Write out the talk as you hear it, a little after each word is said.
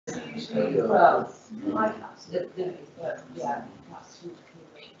Well, yeah.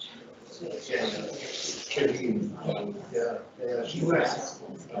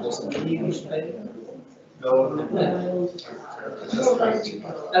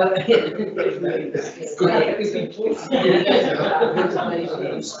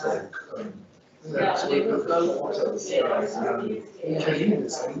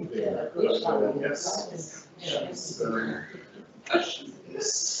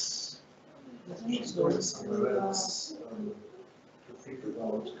 To think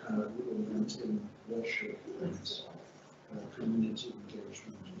about kind of reinventing worship and community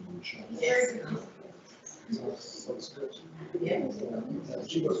engagement in church. Sounds good. Yeah.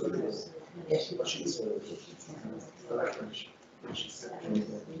 She was very good. She's I like when she said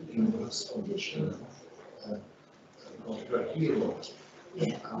the universe foundation got her hero.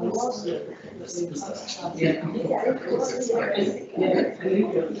 Yeah.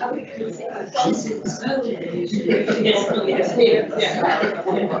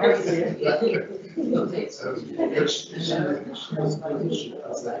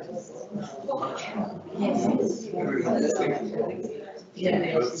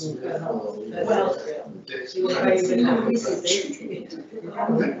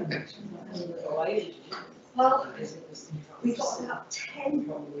 Well, we've got about 10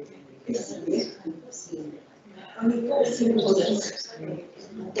 and we've all seen all of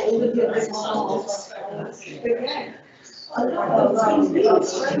the other halves. But yeah, a lot of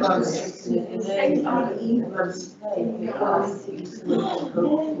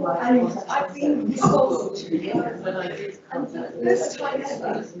and I've been responsible to it. And for the first time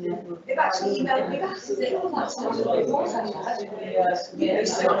ever, they've actually emailed me back and said, oh, that's not what it was.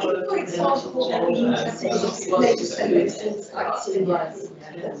 So, for example, legislators,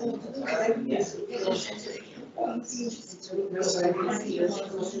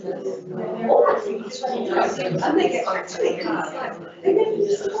 and they get back to me, they never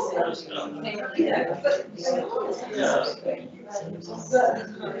respond, you know, but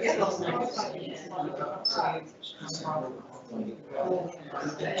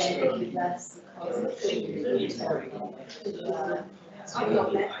I've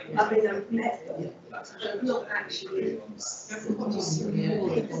not met, I've met them, but not actually.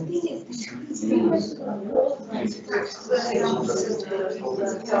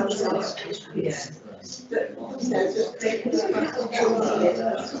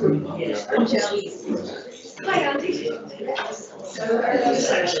 Hi Andy.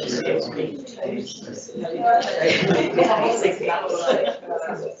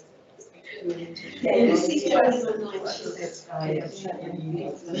 Yeah, you see guys online. Because it's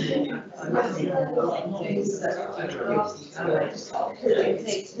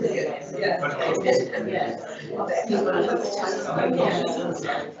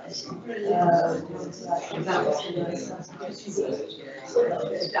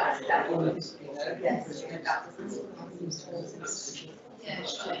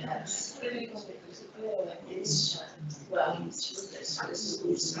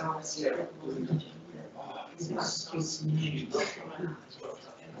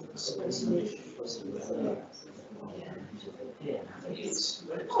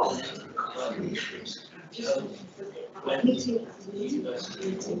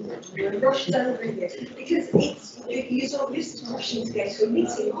you're sort of used to rushing to get to a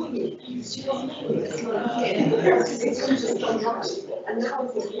meeting, aren't you? It's just on rush, and now I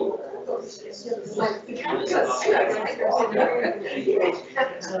think, oh, it's like the campus.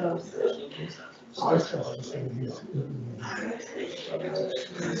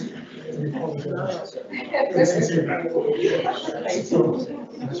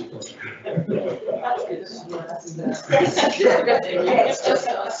 It's just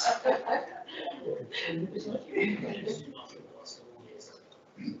us.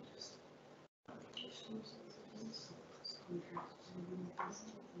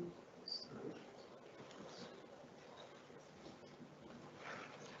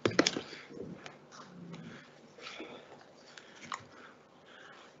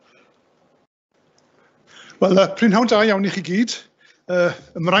 Wel, prynhawn da iawn i chi gyd.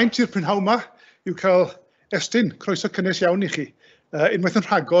 Ymraint i'r prynhawn yma yw cael estyn croeso cynnes iawn i chi, unwaith yn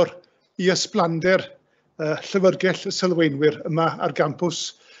rhagor i ysblander llyfrgell y sylwaenwyr yma ar gampws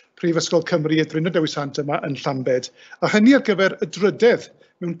Prifysgol Cymru y Drwy Dewi Sant yma yn Llanbed, a hynny ar gyfer y drydedd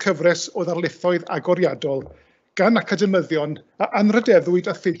mewn cyfres o ddarlithoedd agoriadol gan academyddion a anrydeddwyd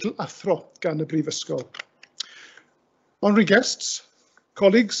a theitl athro gan y Brifysgol. Honorary guests,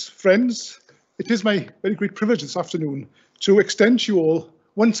 colleagues, friends, it is my very great privilege this afternoon to extend to you all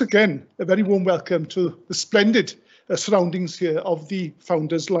once again a very warm welcome to the splendid surroundings here of the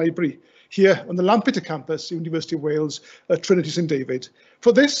Founders Library, here on the Lampeter campus, University of Wales, Trinity St David.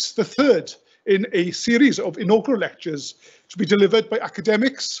 For this, the third in a series of inaugural lectures to be delivered by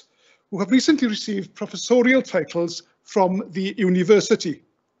academics who have recently received professorial titles from the university.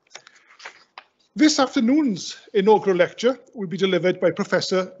 This afternoon's inaugural lecture will be delivered by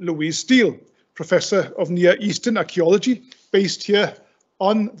Professor Louise Steel, Professor of Near Eastern Archaeology, based here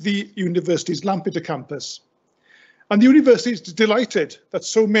on the university's Lampeter campus. And the university is delighted that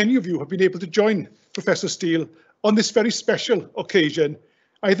so many of you have been able to join Professor Steel on this very special occasion,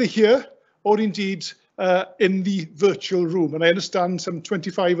 either here or indeed in the virtual room. And I understand some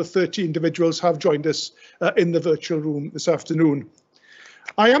 25 or 30 individuals have joined us in the virtual room this afternoon.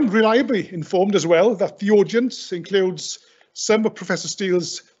 I am reliably informed as well that the audience includes some of Professor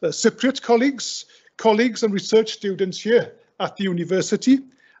Steele's Cypriot colleagues and research students here at the university,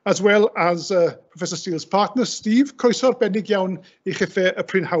 as well as Professor Steele's partner, Steve. Croeso arbennig iawn I chithau y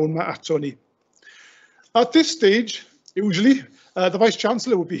prynhawn ma ato ni. At this stage, usually, the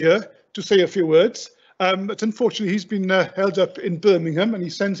Vice-Chancellor would be here to say a few words, but unfortunately he's been held up in Birmingham and he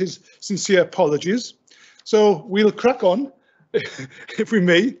sends his sincere apologies. So we'll crack on, if we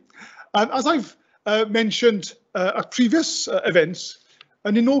may. As I've mentioned at previous events,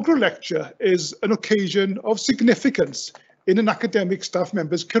 an inaugural lecture is an occasion of significance in an academic staff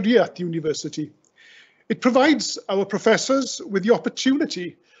member's career at the university. It provides our professors with the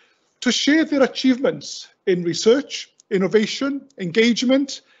opportunity to share their achievements in research, innovation,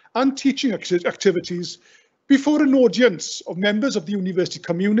 engagement, and teaching activities before an audience of members of the university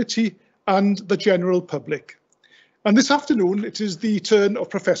community and the general public. And this afternoon, it is the turn of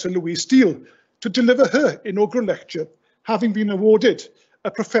Professor Louise Steel to deliver her inaugural lecture, having been awarded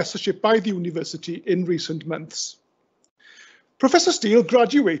a professorship by the university in recent months. Professor Steel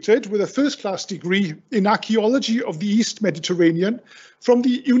graduated with a first-class degree in Archaeology of the East Mediterranean from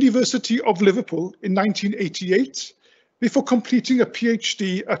the University of Liverpool in 1988, before completing a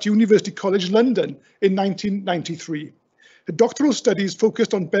PhD at University College London in 1993. Her doctoral studies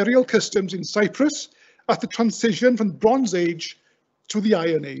focused on burial customs in Cyprus at the transition from the Bronze Age to the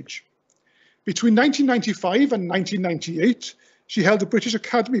Iron Age. Between 1995 and 1998, she held a British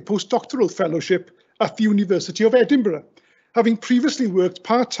Academy postdoctoral fellowship at the University of Edinburgh, having previously worked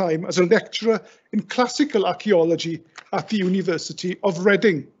part-time as a lecturer in classical archaeology at the University of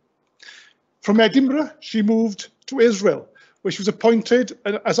Reading. From Edinburgh, she moved to Israel, where she was appointed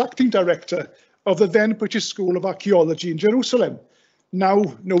as acting director of the then British School of Archaeology in Jerusalem, now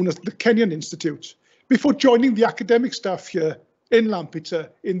known as the Kenyon Institute, before joining the academic staff here in Lampeter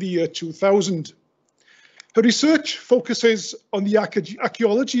in the year 2000. Her research focuses on the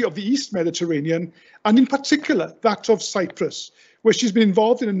archaeology of the East Mediterranean, and in particular that of Cyprus, where she's been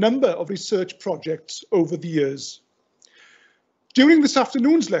involved in a number of research projects over the years. During this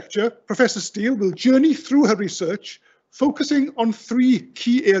afternoon's lecture, Professor Steel will journey through her research, focusing on three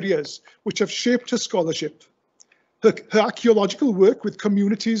key areas which have shaped her scholarship. Her archaeological work with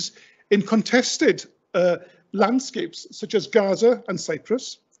communities in contested landscapes such as Gaza and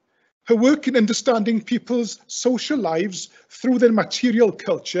Cyprus, her work in understanding people's social lives through their material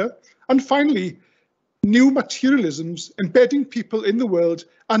culture, and finally, new materialisms embedding people in the world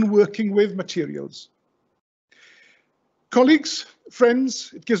and working with materials. Colleagues,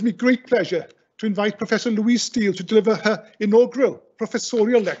 friends, it gives me great pleasure to invite Professor Louise Steel to deliver her inaugural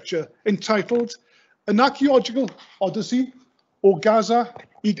professorial lecture entitled An Archaeological Odyssey o Gaza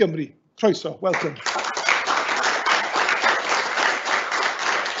I Gymru. Croeso, welcome.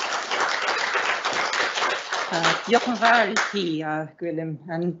 Diolch yn fawr I chi, Gwilym,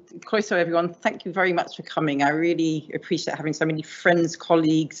 and croeso everyone. Thank you very much for coming. I really appreciate having so many friends,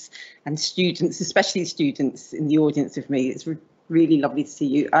 colleagues and students, especially students in the audience with me. It's really lovely to see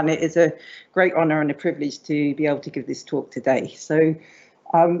you, and it is a great honour and a privilege to be able to give this talk today. So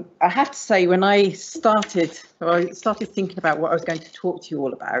I have to say, when I started thinking about what I was going to talk to you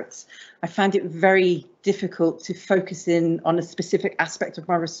all about, I found it very difficult to focus in on a specific aspect of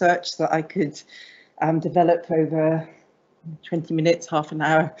my research that I could develop over 20 minutes, half an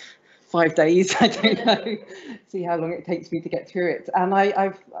hour, 5 days, I don't know, see how long it takes me to get through it. And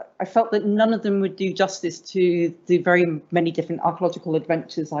I felt that none of them would do justice to the very many different archaeological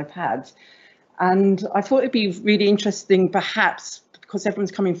adventures I've had. And I thought it'd be really interesting, perhaps, because everyone's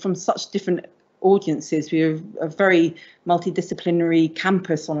coming from such different audiences. We're a very multidisciplinary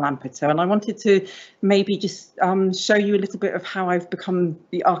campus on Lampeter, and I wanted to maybe just show you a little bit of how I've become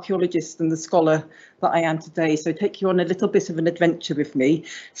the archaeologist and the scholar that I am today. So take you on a little bit of an adventure with me,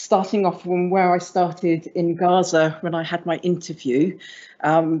 starting off from where I started in Gaza when I had my interview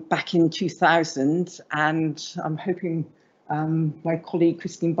back in 2000, and I'm hoping my colleague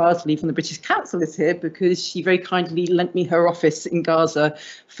Christine Barsley from the British Council is here because she very kindly lent me her office in Gaza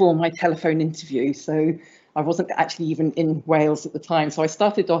for my telephone interview. So I wasn't actually even in Wales at the time. So I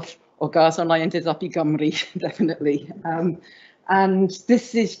started off in Gaza and I ended up in Gymru, definitely. And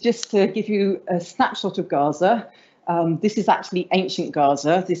this is just to give you a snapshot of Gaza. This is actually ancient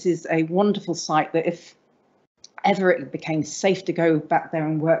Gaza. This is a wonderful site that if ever it became safe to go back there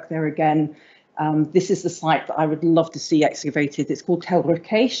and work there again, this is the site that I would love to see excavated. It's called Tel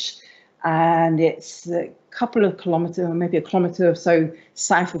Rukesh, and it's a couple of kilometres, or maybe a kilometre or so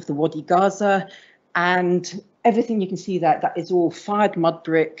south of the Wadi Gaza. And everything you can see there, that is all fired mud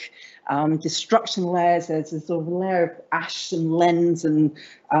brick, destruction layers. There's a sort of layer of ash and lens and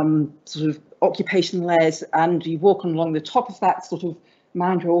sort of occupation layers. And you walk along the top of that sort of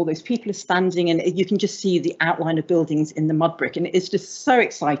mound where all those people are standing, and you can just see the outline of buildings in the mud brick, and it's just so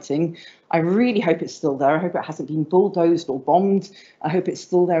exciting. I really hope it's still there. I hope it hasn't been bulldozed or bombed. I hope it's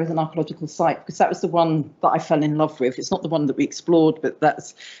still there as an archaeological site, because that was the one that I fell in love with. It's not the one that we explored, but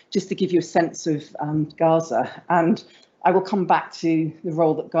that's just to give you a sense of Gaza. And I will come back to the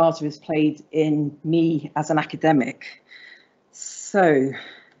role that Gaza has played in me as an academic. So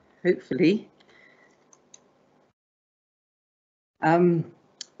hopefully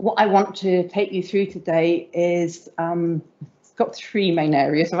what I want to take you through today is it's got three main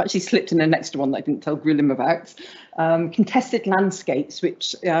areas. I've actually slipped in an extra one that I didn't tell Gwilym about. Contested landscapes,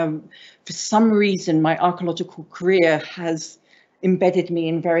 which for some reason my archaeological career has embedded me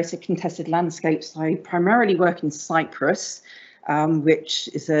in various contested landscapes. I primarily work in Cyprus, which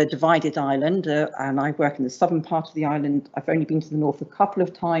is a divided island, and I work in the southern part of the island. I've only been to the north a couple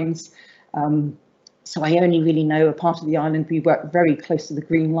of times. So I only really know a part of the island. We work very close to the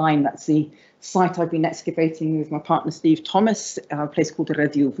Green Line. That's the site I've been excavating with my partner Steve Thomas, a place called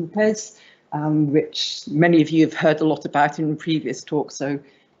Rediu Vupes, which many of you have heard a lot about in previous talks, so I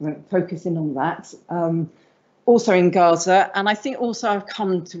won't focus in on that. Also in Gaza, and I think also I've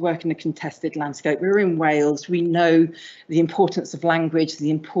come to work in a contested landscape. We're in Wales. We know the importance of language,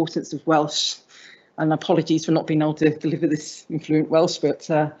 the importance of Welsh, and apologies for not being able to deliver this in fluent Welsh, but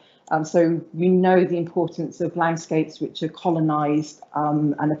so we know the importance of landscapes which are colonised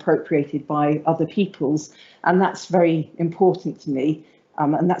and appropriated by other peoples, and that's very important to me.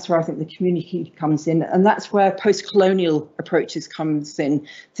 And that's where I think the community comes in, and that's where post-colonial approaches comes in,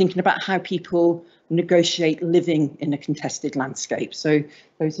 thinking about how people negotiate living in a contested landscape. So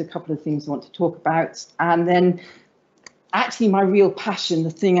those are a couple of things I want to talk about. And then actually my real passion,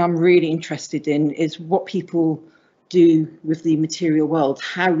 the thing I'm really interested in, is what people do with the material world,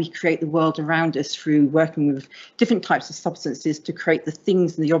 how we create the world around us through working with different types of substances to create the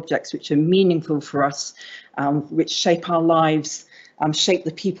things and the objects which are meaningful for us, which shape our lives, shape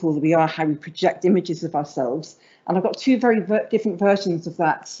the people that we are, how we project images of ourselves. And I've got two very different versions of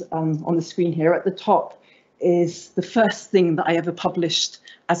that on the screen here. At the top is the first thing that I ever published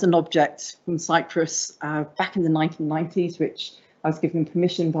as an object from Cyprus back in the 1990s, which I was given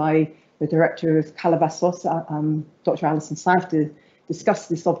permission by the director of Calabasas, Dr. Alison South, to discuss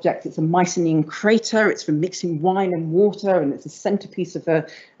this object. It's a Mycenaean crater. It's for mixing wine and water, and it's a centerpiece of an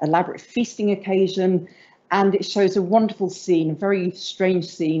elaborate feasting occasion. And it shows a wonderful scene, a very strange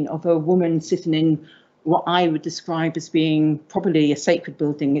scene of a woman sitting in what I would describe as being probably a sacred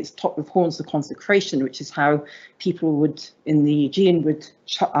building. It's topped with horns of consecration, which is how people would, in the Aegean, would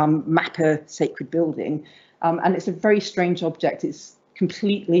map a sacred building. And it's a very strange object. It's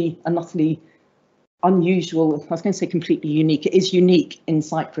completely and utterly unusual. I was going to say completely unique. It is unique in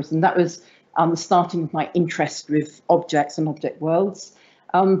Cyprus, and that was the starting of my interest with objects and object worlds.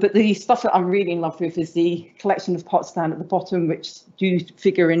 But the stuff that I'm really in love with is the collection of pots down at the bottom, which do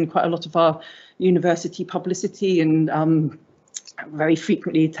figure in quite a lot of our university publicity and very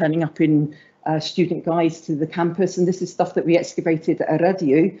frequently turning up in student guides to the campus. And this is stuff that we excavated at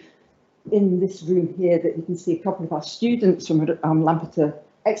Rediu in this room here, that you can see a couple of our students from Lampeter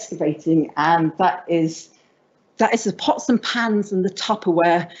excavating, and that is the pots and pans and the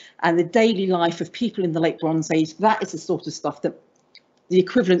Tupperware and the daily life of people in the Late Bronze Age. That is the sort of stuff that the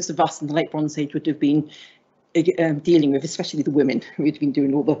equivalents of us in the Late Bronze Age would have been dealing with, especially the women who'd been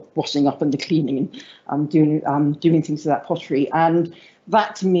doing all the washing up and the cleaning and doing things to that pottery. And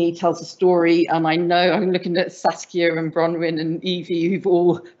that to me tells a story. And I know I'm looking at Saskia and Bronwyn and Evie, who've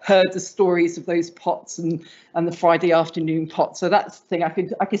all heard the stories of those pots and the Friday afternoon pot. So that's the thing,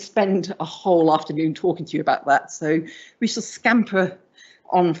 I could spend a whole afternoon talking to you about that. So we shall scamper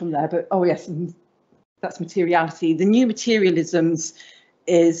on from there. But oh yes, that's materiality. The new materialisms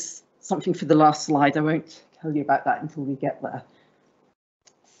is something for the last slide. I won't tell you about that until we get there.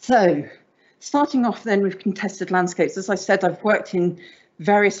 So starting off then with contested landscapes. As I said, I've worked in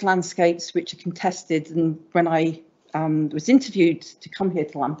various landscapes which are contested, and when I was interviewed to come here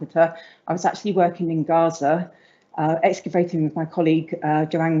to Lampeter, I was actually working in Gaza, excavating with my colleague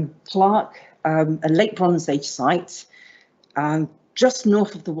Joanne Clark, a late Bronze Age site just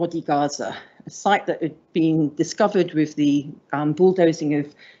north of the Wadi Gaza, a site that had been discovered with the bulldozing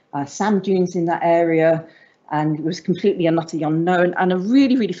of sand dunes in that area, and it was completely and utterly unknown, and a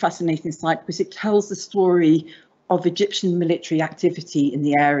really, really fascinating site because it tells the story of Egyptian military activity in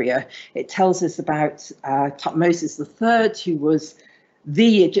the area. It tells us about Thutmose III, who was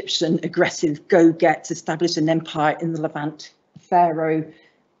the Egyptian aggressive go-get, established an empire in the Levant, pharaoh,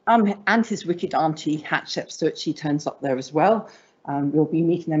 and his wicked auntie Hatshepsut. She turns up there as well. We'll be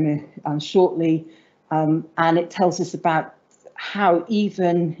meeting them shortly, and it tells us about how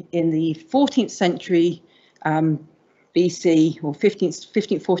even in the 14th century BC, or 15th,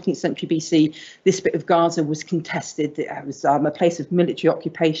 14th century BC, this bit of Gaza was contested. It was a place of military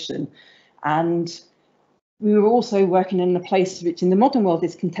occupation. And we were also working in a place which in the modern world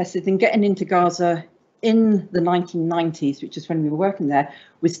is contested, and getting into Gaza in the 1990s, which is when we were working there,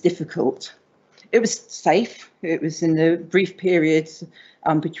 was difficult. It was safe. It was in the brief periods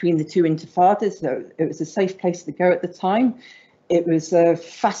between the two intifadas, so it was a safe place to go at the time. It was a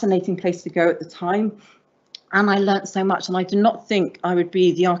fascinating place to go at the time. And I learnt so much, and I do not think I would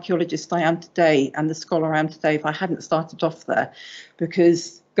be the archaeologist I am today and the scholar I am today if I hadn't started off there,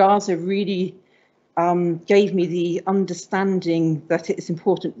 because Gaza really gave me the understanding that it is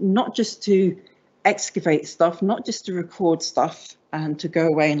important not just to excavate stuff, not just to record stuff and to go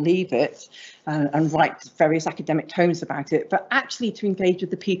away and leave it and write various academic tomes about it, but actually to engage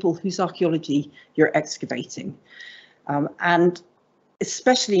with the people whose archaeology you're excavating. And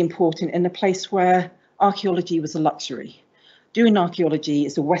especially important in a place where archaeology was a luxury. Doing archaeology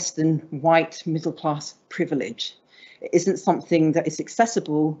is a Western, white, middle-class privilege. It isn't something that is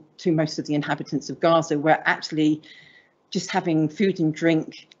accessible to most of the inhabitants of Gaza, where actually just having food and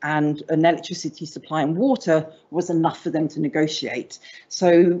drink and an electricity supply and water was enough for them to negotiate.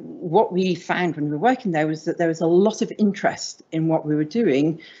 So what we found when we were working there was that there was a lot of interest in what we were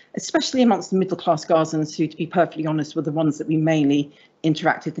doing, especially amongst the middle-class Gazans, who, to be perfectly honest, were the ones that we mainly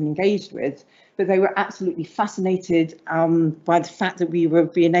interacted and engaged with. But they were absolutely fascinated by the fact that we were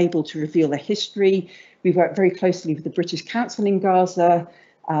being able to reveal their history. We worked very closely with the British Council in Gaza,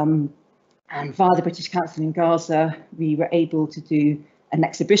 and via the British Council in Gaza, we were able to do an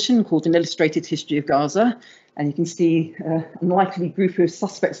exhibition called An Illustrated History of Gaza. And you can see a likely group of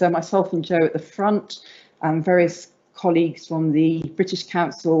suspects there, myself and Joe at the front, various colleagues from the British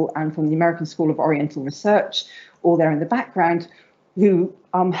Council and from the American School of Oriental Research, all there in the background, who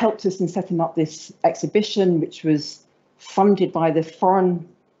helped us in setting up this exhibition, which was funded by the Foreign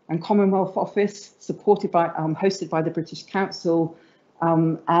and Commonwealth Office, supported by, hosted by the British Council,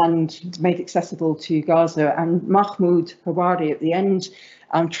 and made accessible to Gaza. And Mahmoud Hawari at the end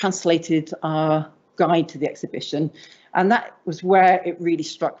translated our guide to the exhibition. And that was where it really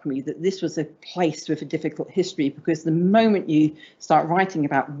struck me that this was a place with a difficult history, because the moment you start writing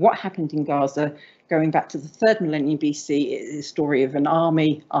about what happened in Gaza, going back to the 3rd millennium BC, it is a story of an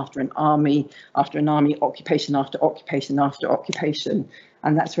army after an army after an army, occupation after occupation after occupation.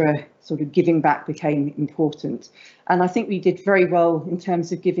 And that's where sort of giving back became important. And I think we did very well in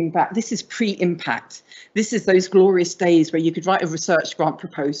terms of giving back. This is pre-impact. This is those glorious days where you could write a research grant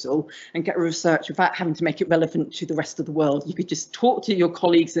proposal and get a research without having to make it relevant to the rest of the world. You could just talk to your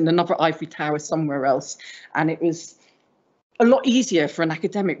colleagues in another ivory tower somewhere else. And it was a lot easier for an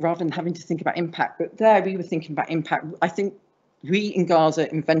academic rather than having to think about impact. But there we were thinking about impact. I think we in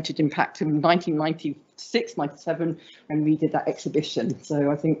Gaza invented impact in 1996, 97, when we did that exhibition.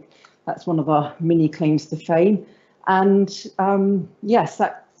 So I think that's one of our mini claims to fame. And yes,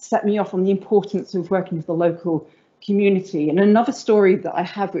 that set me off on the importance of working with the local community. And another story that I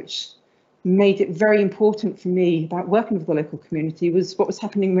have, which made it very important for me about working with the local community, was what was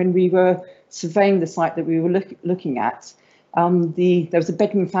happening when we were surveying the site that we were looking at. There was a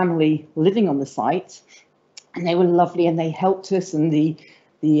Bedouin family living on the site, and they were lovely and they helped us, and the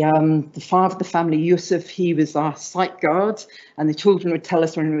The father of the family, Yusuf, he was our site guard, and the children would tell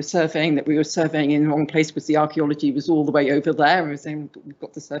us when we were surveying that we were surveying in the wrong place because the archaeology was all the way over there. And we were saying, we've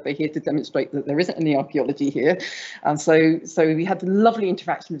got to survey here to demonstrate that there isn't any archaeology here. And so we had a lovely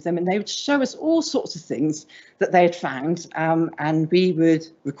interaction with them, and they would show us all sorts of things that they had found, and we would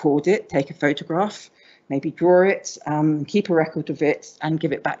record it, take a photograph, maybe draw it, keep a record of it and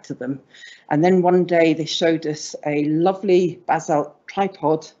give it back to them. And then one day they showed us a lovely basalt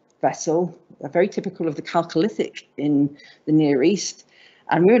tripod vessel, very typical of the Chalcolithic in the Near East.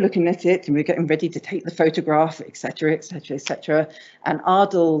 And we were looking at it and we were getting ready to take the photograph, etc., etc., etc. And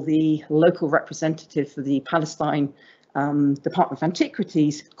Adil, the local representative for the Palestine Department of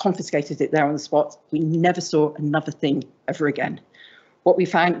Antiquities, confiscated it there on the spot. We never saw another thing ever again. What we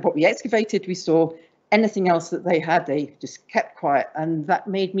found, what we excavated, we saw. Anything else that they had, they just kept quiet. And that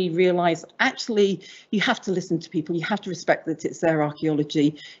made me realise, actually, you have to listen to people. You have to respect that it's their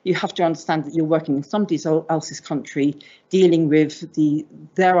archaeology. You have to understand that you're working in somebody else's country, dealing with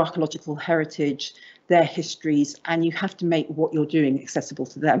their archaeological heritage, their histories, and you have to make what you're doing accessible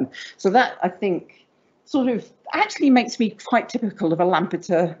to them. So that, I think, sort of actually makes me quite typical of a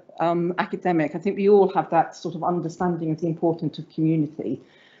Lampeter academic. I think we all have that sort of understanding of the importance of community.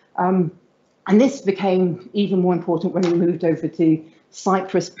 And this became even more important when we moved over to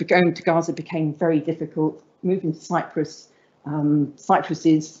Cyprus. Going to Gaza became very difficult. Moving to Cyprus, Cyprus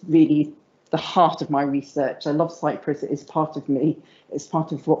is really the heart of my research. I love Cyprus. It is part of me. It's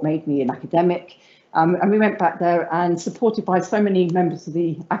part of what made me an academic. And we went back there, and supported by so many members of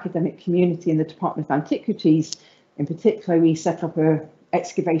the academic community in the Department of Antiquities, in particular, we set up an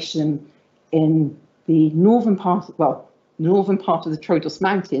excavation in the northern part of the Troodos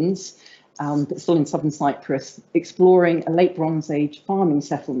Mountains, but still in southern Cyprus, exploring a late Bronze Age farming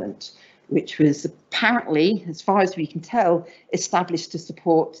settlement, which was apparently, as far as we can tell, established to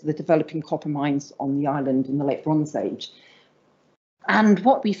support the developing copper mines on the island in the late Bronze Age. And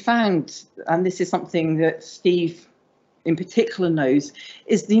what we found, and this is something that Steve in particular knows,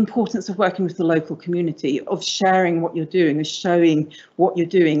 is the importance of working with the local community, of sharing what you're doing, of showing what you're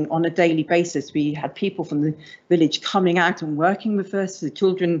doing on a daily basis. We had people from the village coming out and working with us. The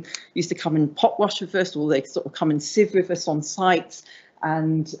children used to come and pot wash with us, or they sort of come and sieve with us on site.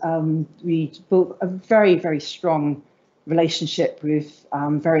 And we built a very, very strong relationship with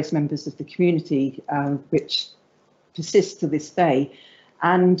various members of the community, which persists to this day.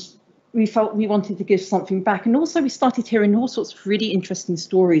 And we felt we wanted to give something back. And also we started hearing all sorts of really interesting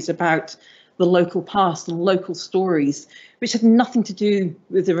stories about the local past and local stories, which had nothing to do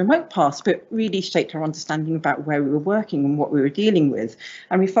with the remote past, but really shaped our understanding about where we were working and what we were dealing with.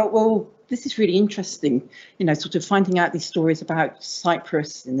 And we felt, well, this is really interesting, you know, sort of finding out these stories about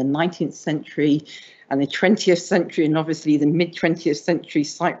Cyprus in the 19th century and the 20th century, and obviously the mid-20th century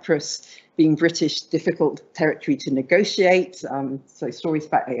Cyprus being British, difficult territory to negotiate. So stories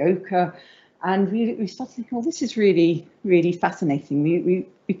about Aoka. And we started thinking, well, this is really, really fascinating.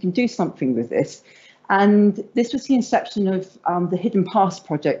 We can do something with this. And this was the inception of the Hidden Past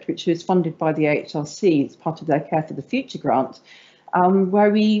project, which was funded by the AHRC as part of their Care for the Future grant,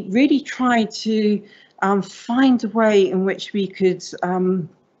 where we really tried to find a way in which we could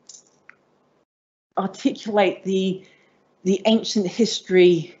articulate the ancient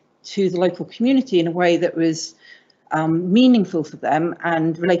history to the local community in a way that was meaningful for them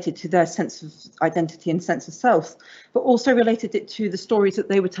and related to their sense of identity and sense of self, but also related it to the stories that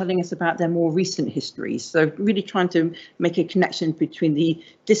they were telling us about their more recent histories. So really trying to make a connection between the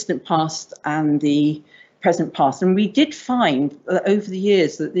distant past and the present past. And we did find that over the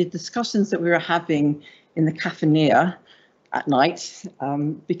years that the discussions that we were having in the cafeteria at night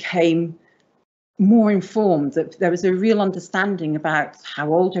became more informed, that there was a real understanding about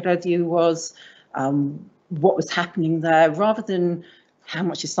how old Heredia was, what was happening there, rather than how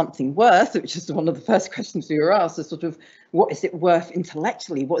much is something worth, which is one of the first questions we were asked, is sort of what is it worth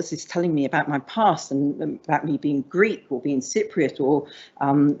intellectually? What is this telling me about my past and about me being Greek or being Cypriot or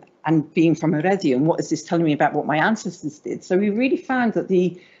and being from Heredia, and what is this telling me about what my ancestors did? So we really found that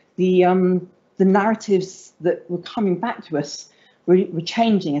the narratives that were coming back to us were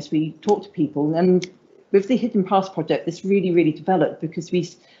changing as we talked to people. And with the Hidden Past project, this really, really developed because we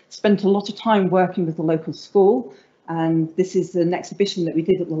spent a lot of time working with the local school. And this is an exhibition that we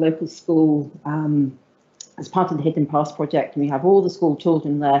did at the local school as part of the Hidden Past project. And we have all the school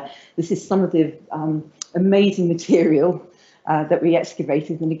children there. This is some of the amazing material that we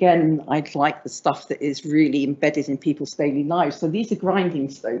excavated. And again, I'd like the stuff that is really embedded in people's daily lives. So these are grinding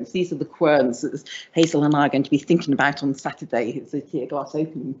stones. These are the querns that Hazel and I are going to be thinking about on Saturday. It's a tear glass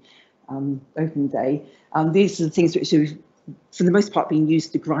open day. These are the things which we've for the most part being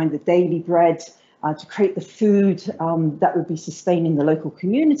used to grind the daily bread, to create the food that would be sustaining the local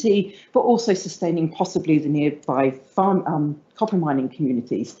community, but also sustaining possibly the nearby farm copper mining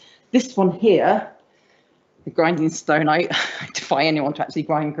communities. This one here, the grinding stone, I defy anyone to actually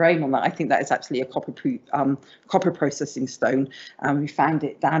grind grain on that. I think that is actually a copper processing stone. We found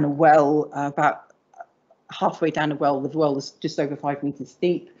it down a well, about halfway down a well. The well was just over 5 meters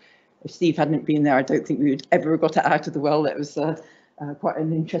deep. If Steve hadn't been there, I don't think we would ever have got it out of the well. It was quite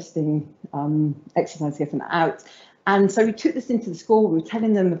an interesting exercise getting it out. And so we took this into the school. We were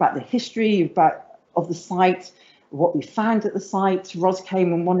telling them about the history of the site, what we found at the site. Ros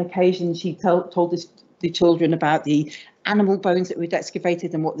came on one occasion. She told us, the children, about the animal bones that we'd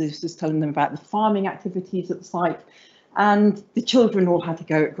excavated and what this was telling them about the farming activities at the site. And the children all had to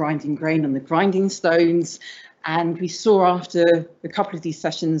go at grinding grain on the grinding stones. And we saw after a couple of these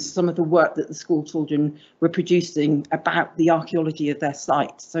sessions some of the work that the school children were producing about the archaeology of their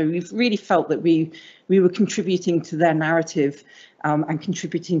site. So we've really felt that we were contributing to their narrative and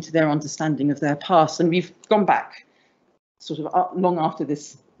contributing to their understanding of their past. And we've gone back sort of long after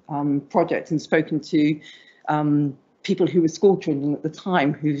this project and spoken to people who were school children at the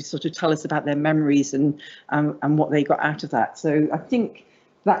time, who sort of tell us about their memories and what they got out of that. So I think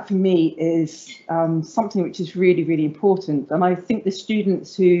that for me is something which is really, really important. And I think the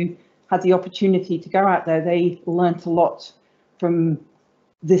students who had the opportunity to go out there, they learnt a lot from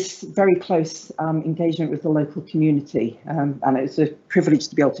this very close engagement with the local community. And it's a privilege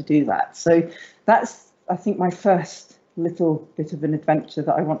to be able to do that. So that's, I think, my first little bit of an adventure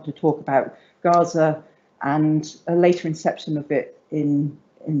that I want to talk about, Gaza, and a later inception of it in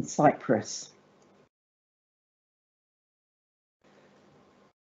Cyprus.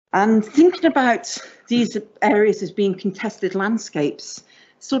 And thinking about these areas as being contested landscapes,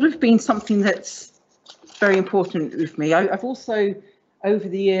 sort of been something that's very important with me. I've also, over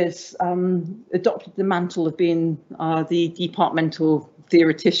the years, adopted the mantle of being the departmental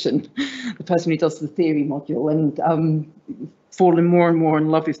theoretician, the person who does the theory module, and fallen more and more in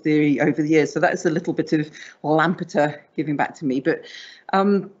love with theory over the years. So that's a little bit of Lampeter giving back to me. But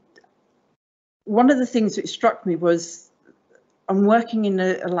one of the things that struck me was I'm working in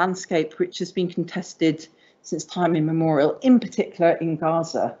a landscape which has been contested since time immemorial, in particular in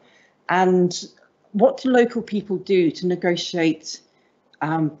Gaza. And what do local people do to negotiate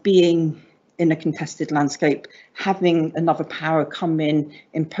being in a contested landscape, having another power come in,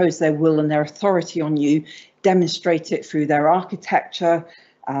 impose their will and their authority on you, demonstrate it through their architecture,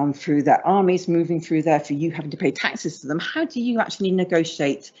 through their armies moving through there, for you having to pay taxes to them? How do you actually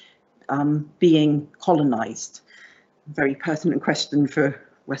negotiate being colonised? Very pertinent question for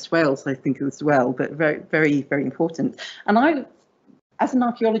West Wales, I think, as well, but very, very, very important. And I, as an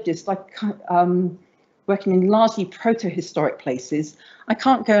archaeologist, working in largely proto-historic places, I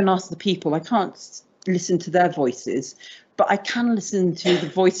can't go and ask the people, I can't listen to their voices, but I can listen to the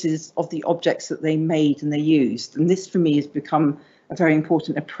voices of the objects that they made and they used. And this for me has become a very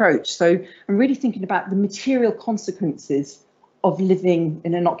important approach. So I'm really thinking about the material consequences of living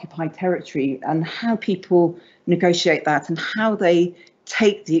in an occupied territory and how people negotiate that and how they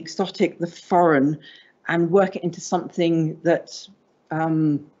take the exotic, the foreign, and work it into something that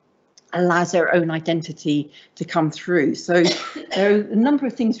allows their own identity to come through. So there are a number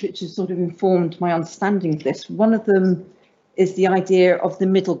of things which have sort of informed my understanding of this. One of them is the idea of the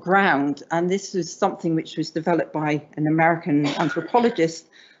middle ground, and this was something which was developed by an American anthropologist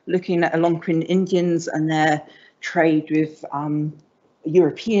looking at Algonquin Indians and their trade with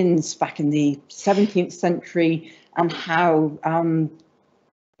Europeans back in the 17th century, and how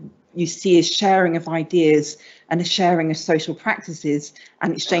you see a sharing of ideas and a sharing of social practices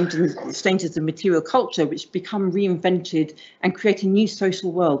and exchanges of material culture, which become reinvented and create a new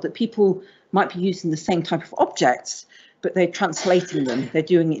social world that people might be using the same type of objects, but they're translating them, they're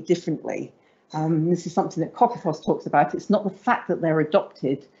doing it differently. This is something that Copperfoss talks about. It's not the fact that they're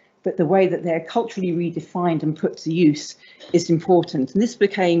adopted, but the way that they're culturally redefined and put to use is important. And this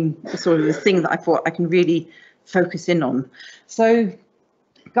became sort of the thing that I thought I can really focus in on. So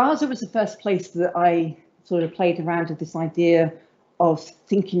Gaza was the first place that I sort of played around with this idea of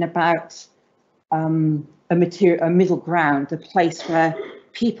thinking about a middle ground, a place where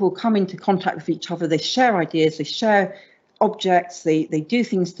people come into contact with each other, they share ideas, they share objects, they do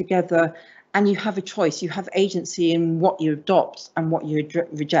things together, and you have a choice, you have agency in what you adopt and what you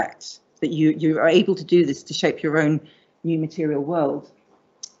reject, that you are able to do this to shape your own new material world.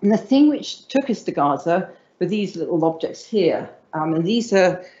 And the thing which took us to Gaza were these little objects here, and these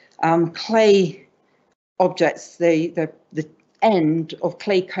are clay objects, the end of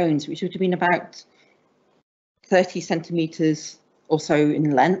clay cones, which would have been about 30 centimetres or so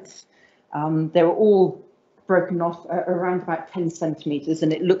in length. They were all broken off around about 10 centimetres,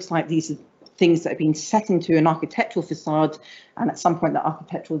 and it looks like these are things that have been set into an architectural facade, and at some point the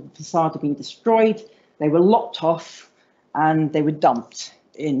architectural facade had been destroyed. They were lopped off and they were dumped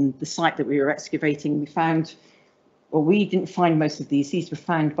in the site that we were excavating. We found, well, we didn't find most of these. These were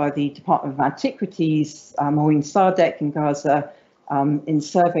found by the Department of Antiquities, in Sardec in Gaza, in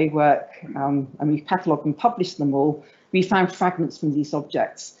survey work, and we've catalogued and published them all. We found fragments from these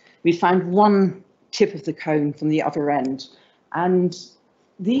objects. We found one tip of the cone from the other end, and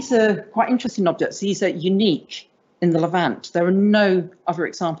these are quite interesting objects. These are unique in the Levant. There are no other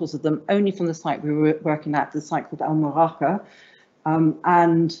examples of them, only from the site we were working at, the site called Al-Maraka.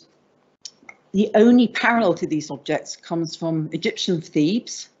 And the only parallel to these objects comes from Egyptian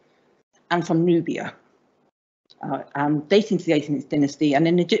Thebes and from Nubia, and dating to the 18th dynasty. And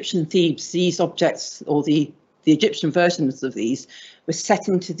in Egyptian Thebes, these objects, or the Egyptian versions of these, were set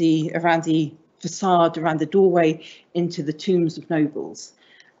into around the facade, around the doorway into the tombs of nobles.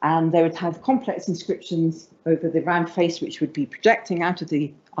 And they would have complex inscriptions over the round face, which would be projecting out of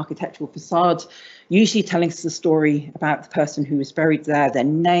the architectural facade, usually telling us the story about the person who was buried there, their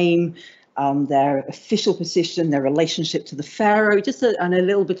name, their official position, their relationship to the pharaoh, and a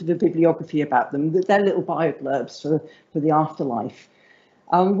little bit of a bibliography about them, their little bio blurbs for the afterlife.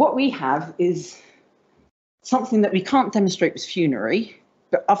 What we have is something that we can't demonstrate with funerary,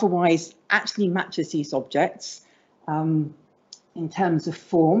 but otherwise actually matches these objects. In terms of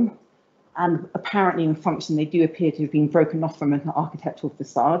form, and apparently in function, they do appear to have been broken off from an architectural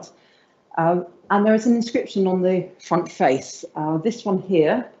facade. And there is an inscription on the front face. This one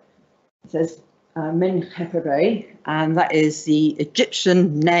here says mynd, and that is the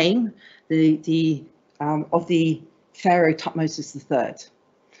Egyptian name of the pharaoh Thutmose III.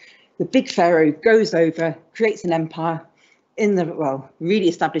 The big pharaoh goes over, creates an empire, really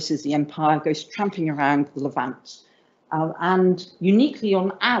establishes the empire, goes tramping around the Levant. And uniquely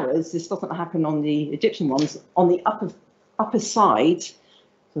on ours, this doesn't happen on the Egyptian ones, on the upper side,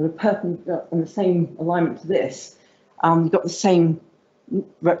 sort of perpendicular in the same alignment to this, you've got the same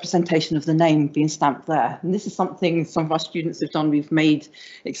representation of the name being stamped there. And this is something some of our students have done. We've made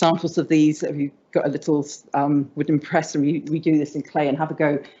examples of these. We've got a little wooden press, and we do this in clay and have a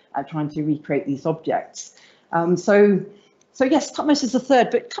go at trying to recreate these objects. So yes, Thutmose III,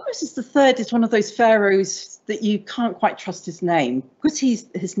 but Thutmose III is one of those pharaohs that you can't quite trust his name. Because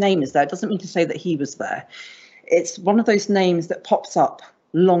his name is there, it doesn't mean to say that he was there. It's one of those names that pops up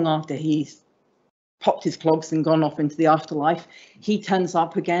long after he's popped his clogs and gone off into the afterlife. He turns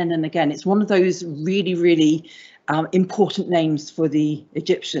up again and again. It's one of those really, really important names for the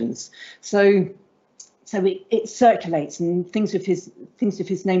Egyptians. So it circulates, and things with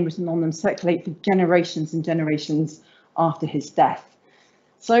his name written on them circulate for generations and generations after his death.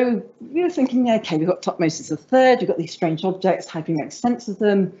 So we were thinking, okay, we've got Thutmose III, we've got these strange objects, how do we make sense of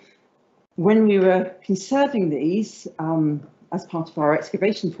them? When we were conserving these as part of our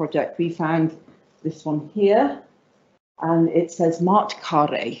excavation project, we found this one here, and it says Ma't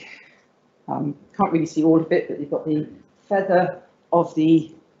Kare. Can't really see all of it, but you've got the feather of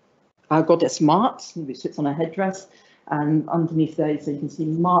the goddess Maat, which sits on her headdress, and underneath there, so you can see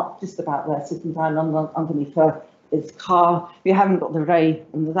Maat just about there, sitting down underneath her is Ka. We haven't got the Ray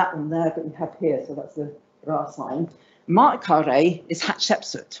and that one there, but we have here, so that's the Ra sign. Ma't Kare is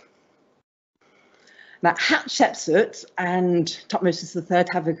Hatshepsut. Now, Hatshepsut and Thutmose III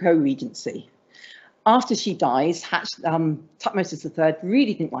have a co-regency. After she dies, Thutmose III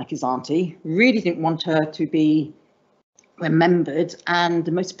really didn't like his auntie, really didn't want her to be remembered, and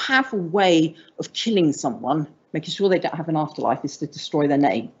the most powerful way of killing someone, making sure they don't have an afterlife, is to destroy their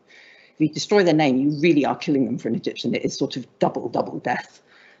name. If you destroy their name, you really are killing them for an Egyptian. It is sort of double death.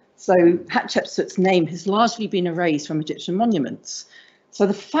 So Hatshepsut's name has largely been erased from Egyptian monuments. So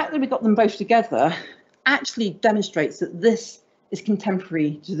the fact that we got them both together actually demonstrates that this is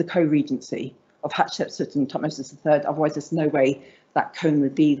contemporary to the co-regency of Hatshepsut and Thutmose III. Otherwise, there's no way that cone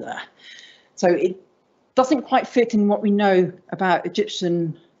would be there. So it doesn't quite fit in what we know about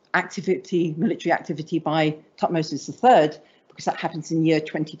Egyptian activity, military activity by Thutmose III, because that happens in year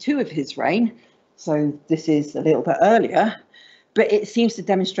 22 of his reign. So this is a little bit earlier, but it seems to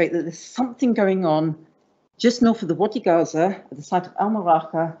demonstrate that there's something going on just north of the Wadi Gaza, at the site of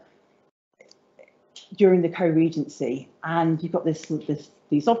Al-Maraka, during the co-regency. And you've got these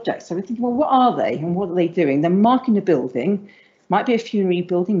objects. So we're thinking, well, what are they and what are they doing? They're marking a building. Might be a funerary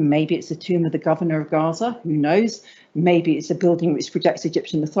building, maybe it's the tomb of the governor of Gaza, who knows? Maybe it's a building which projects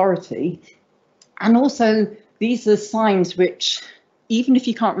Egyptian authority. And also, these are signs which, even if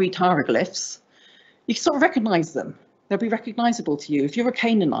you can't read hieroglyphs, you sort of recognise them. They'll be recognisable to you. If you're a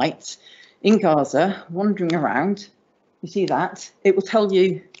Canaanite in Gaza wandering around, you see that, it will tell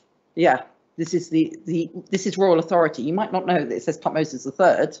you, yeah, this is this is royal authority. You might not know that it says Tutmosis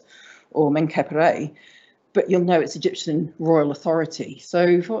III or Menkaure, but you'll know it's Egyptian royal authority. So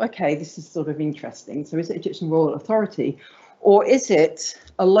you thought, okay, this is sort of interesting. So is it Egyptian royal authority, or is it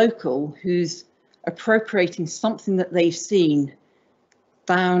a local who's appropriating something that they've seen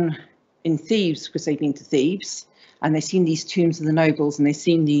down in Thebes, because they've been to Thebes and they've seen these tombs of the nobles and they've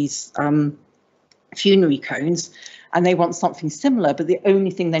seen these funerary cones, and they want something similar, but the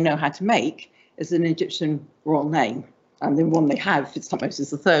only thing they know how to make is an Egyptian royal name, and the one they have is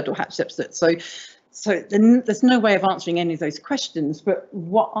Tutmosis III or Hatshepsut. So then there's no way of answering any of those questions. But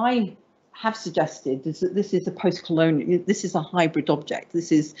what I have suggested is that this is a post-colonial, this is a hybrid object.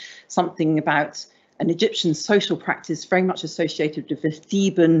 This is something about an Egyptian social practice very much associated with the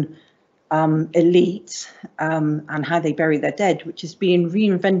Theban elite and how they bury their dead, which is being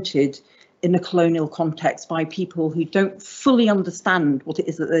reinvented in a colonial context by people who don't fully understand what it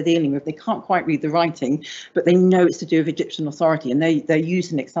is that they're dealing with. They can't quite read the writing, but they know it's to do with Egyptian authority, and they're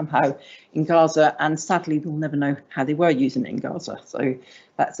using it somehow in Gaza, and sadly we'll never know how they were using it in Gaza. So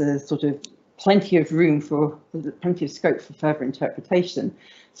that's a sort of plenty of room for, plenty of scope for further interpretation.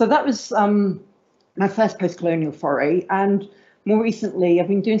 So that was my first post-colonial foray, and more recently I've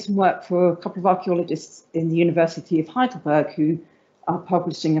been doing some work for a couple of archaeologists in the University of Heidelberg who are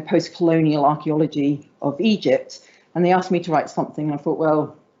publishing a post-colonial archaeology of Egypt, and they asked me to write something, and I thought,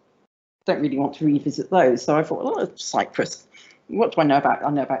 well, I don't really want to revisit those. So I thought, well, Cyprus, what do I know about? I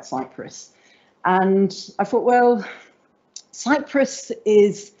know about Cyprus. And I thought, well, Cyprus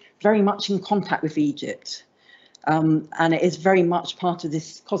is very much in contact with Egypt, and it is very much part of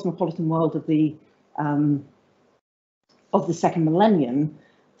this cosmopolitan world of the second millennium.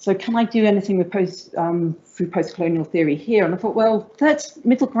 So can I do anything with through post-colonial theory here? And I thought, well, third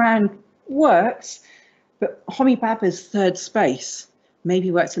middle ground works, but Homi Bhabha's third space maybe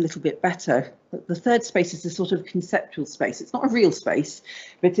works a little bit better. But the third space is a sort of conceptual space. It's not a real space,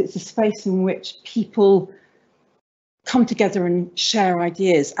 but it's a space in which people come together and share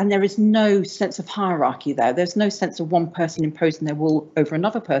ideas, and there is no sense of hierarchy there. There's no sense of one person imposing their will over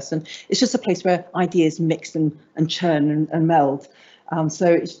another person. It's just a place where ideas mix and churn and meld. So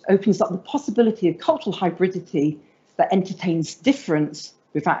it opens up the possibility of cultural hybridity that entertains difference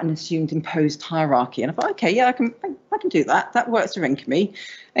without an assumed imposed hierarchy. And I thought, okay, yeah, I can do that. That works for Enkemi.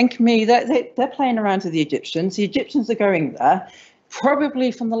 Enkemi, they're playing around with the Egyptians. The Egyptians are going there, probably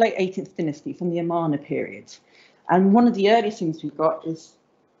from the late 18th dynasty, from the Amarna period. And one of the earliest things we've got is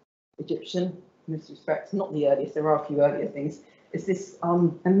Egyptian, in this respect, not the earliest, there are a few earlier things, is this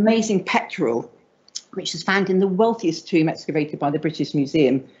amazing pectoral, which is found in the wealthiest tomb excavated by the British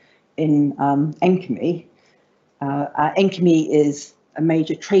Museum in Enkemi. Enkemi is a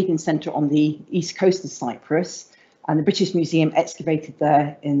major trading centre on the east coast of Cyprus, and the British Museum excavated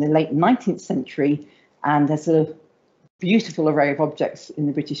there in the late 19th century, and there's a beautiful array of objects in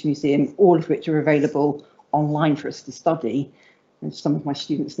the British Museum, all of which are available online for us to study, which some of my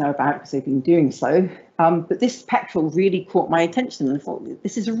students know about because they've been doing so. But this pectoral really caught my attention, and I thought,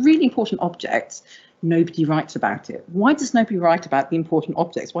 this is a really important object. Nobody writes about it. Why does nobody write about the important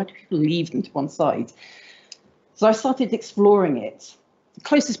objects? Why do people leave them to one side? So I started exploring it. The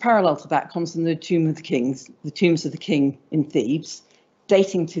closest parallel to that comes from the Tomb of the Kings, the tombs of the king in Thebes,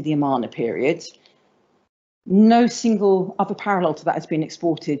 dating to the Amarna period. No single other parallel to that has been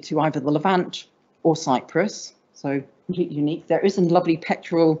exported to either the Levant or Cyprus, so completely unique. There is a lovely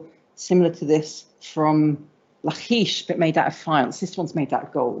pectoral similar to this from Lachish, but made out of faience. This one's made out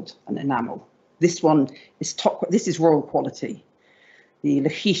of gold and enamel. This one is this is royal quality. The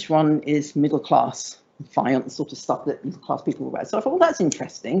Lachish one is middle class faience, sort of stuff that middle class people wear. So I thought, well, that's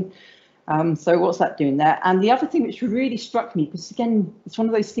interesting. So what's that doing there? And the other thing which really struck me, because again, it's one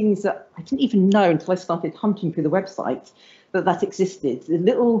of those things that I didn't even know until I started hunting through the website that existed. The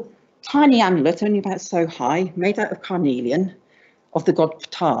little tiny amulet, only about so high, made out of carnelian, of the god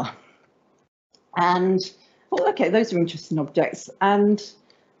Ptah. And well, okay, those are interesting objects. And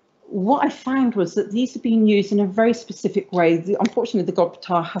what I found was that these are being used in a very specific way. Unfortunately, the god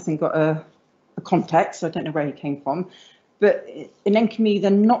Ptah hasn't got a context, so I don't know where he came from. But in Enkemi, they're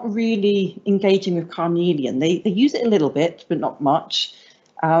not really engaging with carnelian. They use it a little bit, but not much.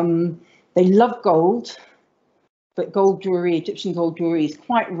 They love gold, but gold jewelry, Egyptian gold jewelry, is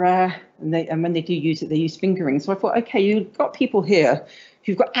quite rare. And when they do use it, they use fingering. So I thought, okay, you've got people here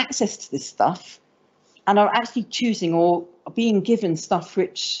who've got access to this stuff and are actually choosing or being given stuff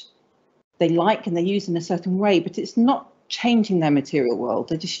which they like and they use in a certain way, but it's not changing their material world.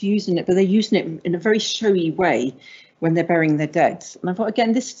 They're just using it, but they're using it in a very showy way when they're burying their dead. And I thought,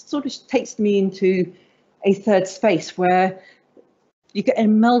 again, this sort of takes me into a third space where you get a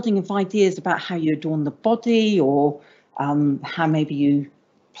melding of ideas about how you adorn the body, or how maybe you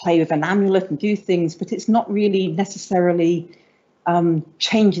play with an amulet and do things, but it's not really necessarily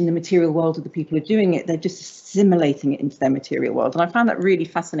changing the material world of the people who are doing it. They're just assimilating it into their material world. And I found that really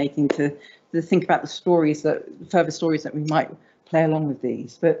fascinating to think about the stories, further stories that we might play along with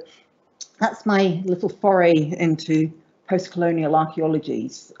these. But that's my little foray into post-colonial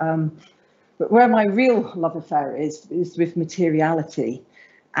archaeologies. But where my real love affair is with materiality.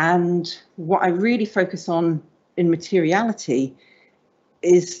 And what I really focus on in materiality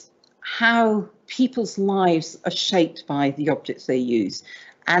is how people's lives are shaped by the objects they use.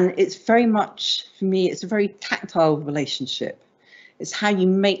 And it's very much, for me, it's a very tactile relationship. It's how you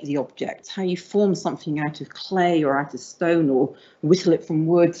make the object, how you form something out of clay or out of stone or whittle it from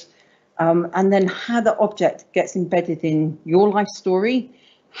wood, and then how the object gets embedded in your life story,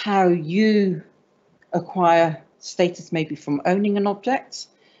 how you acquire status maybe from owning an object,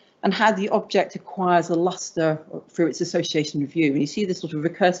 and how the object acquires a luster through its association with you. And you see this sort of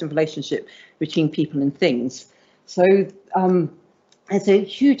recursive relationship between people and things. So there's a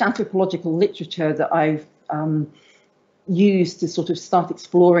huge anthropological literature that I've used to sort of start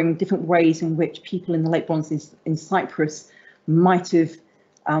exploring different ways in which people in the late Bronze in Cyprus might have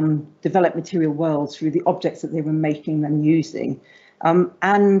developed material worlds through the objects that they were making and using.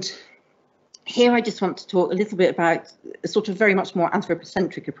 And here I just want to talk a little bit about a sort of very much more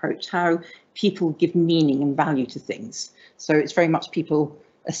anthropocentric approach, how people give meaning and value to things. So it's very much people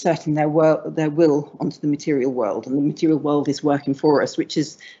asserting their will onto the material world, and the material world is working for us, which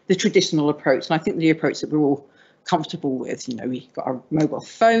is the traditional approach. And I think the approach that we're all comfortable with. You know, we've got our mobile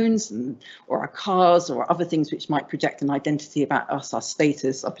phones or our cars or other things which might project an identity about us, our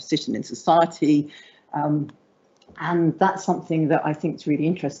status, our position in society. And that's something that I think is really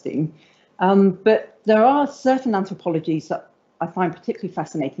interesting. But there are certain anthropologies that I find particularly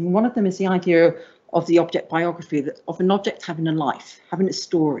fascinating. One of them is the idea of the object biography, of an object having a life, having a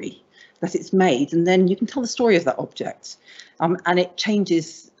story, that it's made, and then you can tell the story of that object. And it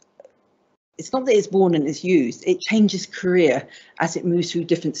changes. It's not that it's born and it's used, it changes career as it moves through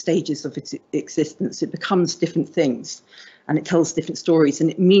different stages of its existence. It becomes different things, and it tells different stories, and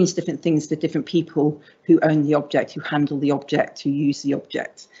it means different things to different people who own the object, who handle the object, who use the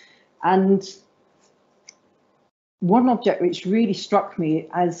object. And one object which really struck me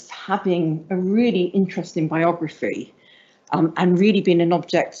as having a really interesting biography, and really being an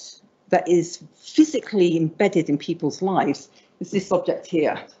object that is physically embedded in people's lives, is this object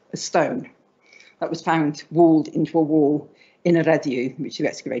here, a stone that was found walled into a wall in Arediw, which we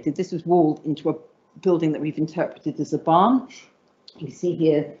excavated. This was walled into a building that we've interpreted as a barn. You can see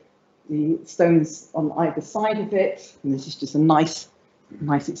here the stones on either side of it, and this is just a nice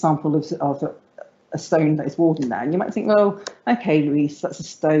example of a stone that is walled in there. And you might think, well, okay, Louise, that's a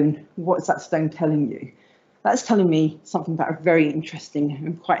stone. What is that stone telling you? That's telling me something about a very interesting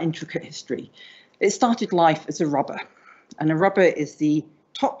and quite intricate history. It started life as a rubber, and a rubber is the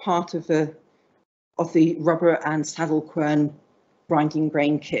top part of the rubber and saddle quern grinding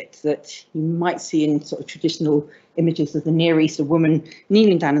grain kit that you might see in sort of traditional images of the Near East, a woman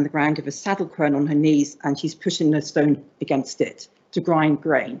kneeling down on the ground with a saddle quern on her knees, and she's pushing a stone against it to grind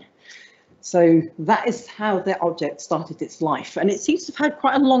grain. So that is how the object started its life, and it seems to have had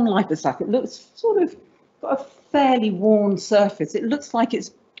quite a long life as that. It looks sort of got a fairly worn surface. It looks like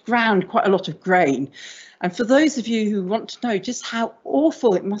it's ground quite a lot of grain. And for those of you who want to know just how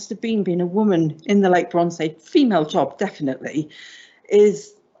awful it must have been being a woman in the late Bronze Age, female job definitely,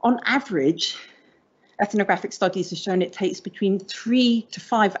 is on average, ethnographic studies have shown it takes between 3 to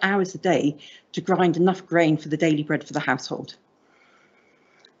 5 hours a day to grind enough grain for the daily bread for the household.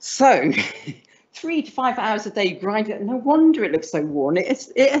 So 3 to 5 hours a day grinding, no wonder it looks so worn. It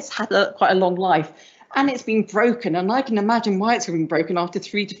has had quite a long life. And it's been broken, and I can imagine why it's been broken after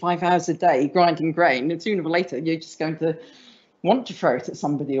 3 to 5 hours a day grinding grain. And sooner or later, you're just going to want to throw it at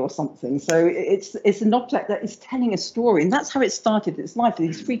somebody or something. So it's an object that is telling a story, and that's how it started its life,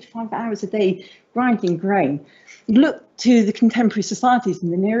 these 3 to 5 hours a day grinding grain. Look to the contemporary societies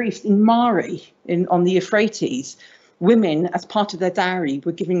in the Near East, in Mari, on the Euphrates. Women, as part of their dowry,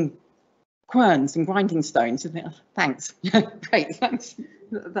 were given querns and grinding stones. And thanks, great, thanks.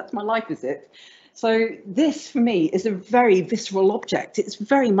 That's my life, is it? So this, for me, is a very visceral object. It's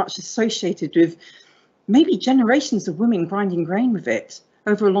very much associated with maybe generations of women grinding grain with it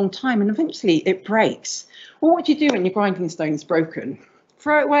over a long time, and eventually it breaks. Well, what do you do when your grinding stone's broken?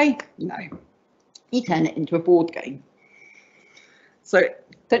 Throw it away? No. You turn it into a board game. So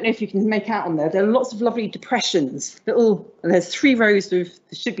don't know if you can make out on there. There are lots of lovely depressions. There's 3 rows of,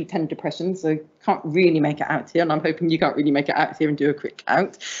 there should be 10 depressions, so can't really make it out here, and I'm hoping you can't really make it out here and do a quick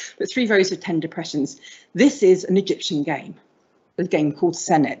count. But 3 rows of 10 depressions. This is an Egyptian game, a game called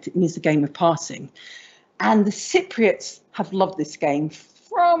Senet. It means the game of passing. And the Cypriots have loved this game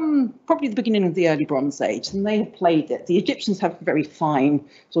from probably the beginning of the early Bronze Age, and they have played it. The Egyptians have very fine,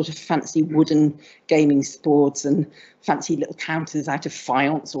 sort of fancy wooden gaming boards and fancy little counters out of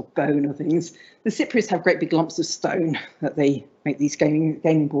faience or bone or things. The Cypriots have great big lumps of stone that they make these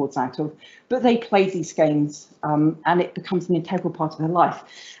gaming boards out of, but they play these games and it becomes an integral part of their life.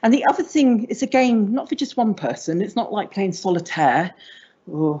 And the other thing, it's a game not for just one person. It's not like playing solitaire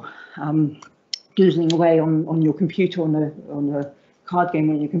or doodling away on your computer on a card game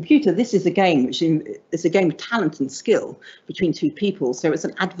on your computer. This is a game which is a game of talent and skill between 2 people. So it's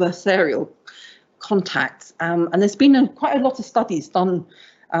an adversarial contact. And there's been quite a lot of studies done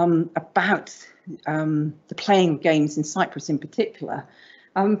about the playing of games in Cyprus in particular.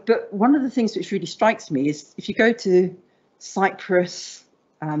 But one of the things which really strikes me is if you go to Cyprus,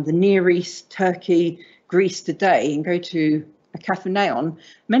 the Near East, Turkey, Greece today, and go to a Cathanaeon,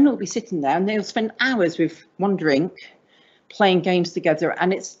 men will be sitting there and they'll spend hours with one drink, playing games together,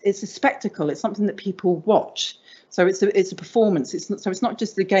 and it's a spectacle. It's something that people watch. So it's a performance. It's not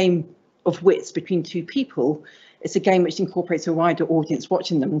just a game of wits between 2 people. It's a game which incorporates a wider audience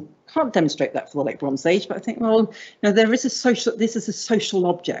watching them. Can't demonstrate that for the Late Bronze Age, but I think, well, there is this is a social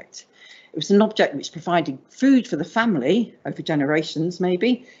object. It was an object which provided food for the family over generations,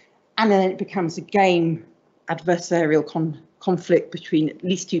 maybe, and then it becomes a game, adversarial conflict between at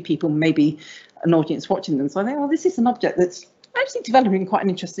least 2 people, maybe an audience watching them. So I think, well, this is an object that's actually developing quite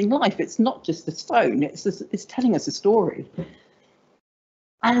an interesting life. It's not just a stone, it's telling us a story.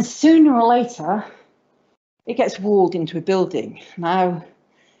 And sooner or later, it gets walled into a building. Now,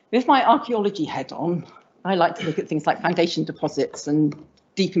 with my archaeology head on, I like to look at things like foundation deposits and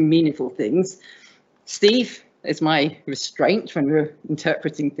deep and meaningful things. Steve is my restraint when we're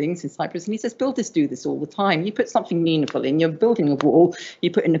interpreting things in Cyprus, and he says builders do this all the time. You put something meaningful in, you're building a wall, you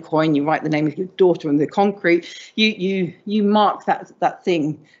put in a coin, you write the name of your daughter on the concrete, you mark that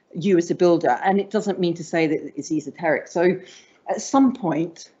thing, you as a builder, and it doesn't mean to say that it's esoteric. So at some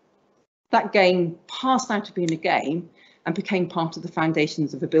point that game passed out of being a game and became part of the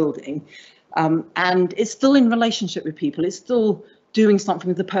foundations of a building, and it's still in relationship with people. It's still doing something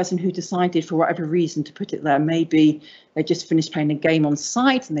with the person who decided for whatever reason to put it there. Maybe they just finished playing a game on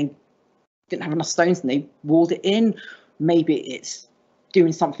site and they didn't have enough stones and they walled it in. Maybe it's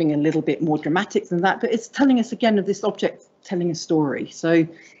doing something a little bit more dramatic than that, but it's telling us again of this object telling a story. So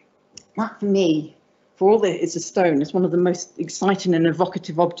that for me, for all that it's a stone, is one of the most exciting and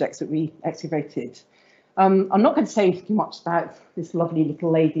evocative objects that we excavated. I'm not going to say too much about this lovely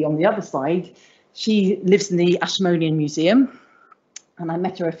little lady on the other side. She lives in the Ashmolean Museum, and I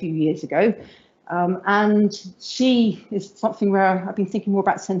met her a few years ago, and she is something where I've been thinking more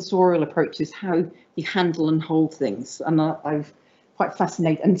about sensorial approaches, how you handle and hold things, and I've quite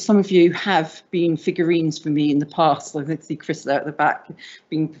fascinated, and some of you have been figurines for me in the past. I can see Chris there at the back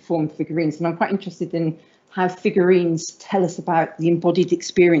being performed figurines, and I'm quite interested in how figurines tell us about the embodied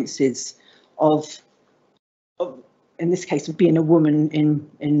experiences of in this case, of being a woman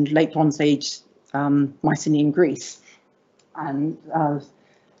in late Bronze Age Mycenaean Greece. And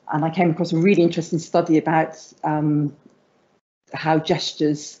I came across a really interesting study about how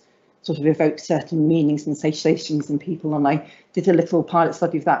gestures sort of evoke certain meanings and sensations in people, and I did a little pilot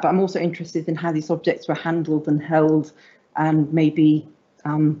study of that. But I'm also interested in how these objects were handled and held, and maybe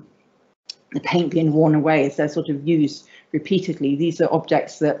the paint being worn away as they're sort of used repeatedly. These are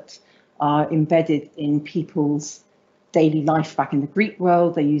objects that are embedded in people's daily life back in the Greek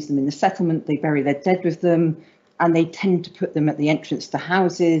world. They use them in the settlement, they bury their dead with them, and they tend to put them at the entrance to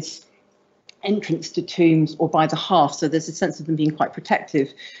houses, entrance to tombs, or by the hearth. So there's a sense of them being quite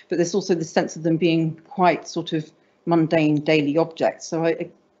protective, but there's also the sense of them being quite sort of mundane daily objects. So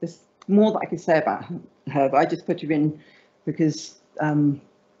there's more that I could say about her, but I just put her in because I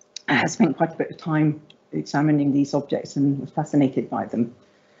have spent quite a bit of time examining these objects and was fascinated by them.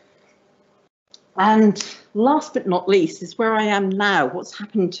 And last but not least is where I am now, what's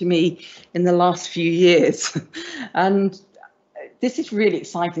happened to me in the last few years. And this is really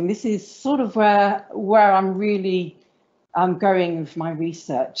exciting. This is sort of where I'm really going with my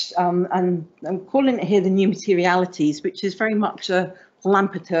research. And I'm calling it here the new materialities, which is very much a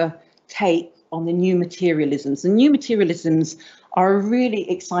Lampeter take on the new materialisms. The new materialisms are a really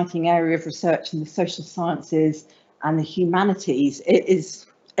exciting area of research in the social sciences and the humanities. It is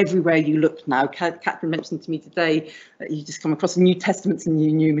everywhere you look now. Catherine mentioned to me today that you just come across New Testaments and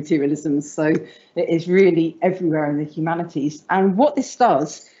new materialisms, so it is really everywhere in the humanities. And what this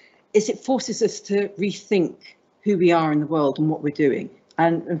does is it forces us to rethink who we are in the world and what we're doing.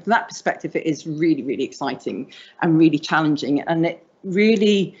 And from that perspective, it is really, really exciting and really challenging. And it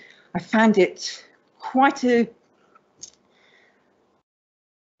really, I found it quite an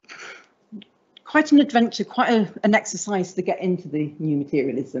adventure, an exercise to get into the new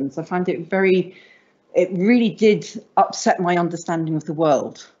materialisms. I found it really did upset my understanding of the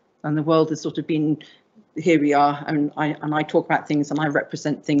world. And the world has sort of been, here we are, and I talk about things and I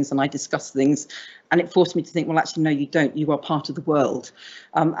represent things and I discuss things, and it forced me to think, well, actually, no, you don't. You are part of the world.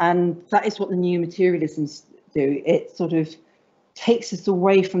 And that is what the new materialisms do. It sort of takes us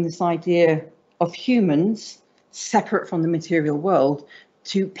away from this idea of humans separate from the material world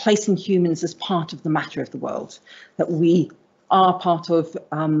to placing humans as part of the matter of the world, that we are part of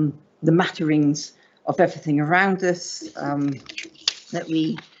the matterings of everything around us, that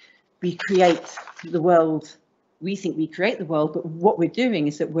we create the world. We think we create the world, but what we're doing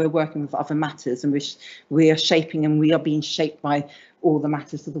is that we're working with other matters, and we are shaping, and we are being shaped by all the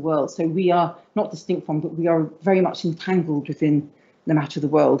matters of the world. So we are not distinct from, but we are very much entangled within the matter of the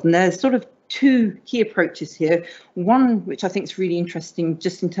world. And there's sort of two key approaches here. One, which I think is really interesting,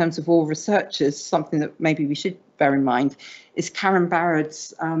 just in terms of all researchers, something that maybe we should bear in mind, is Karen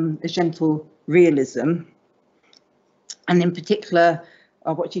Barrett's A Gentle Realism, and in particular,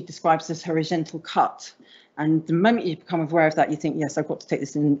 what she describes as her gentle cut. And the moment you become aware of that, you think, yes, I've got to take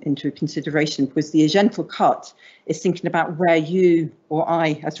this into consideration, because the gentle cut is thinking about where you or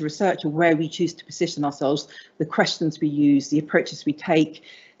I, as a researcher, where we choose to position ourselves, the questions we use, the approaches we take,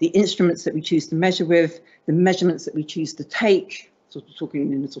 the instruments that we choose to measure with, the measurements that we choose to take, sort of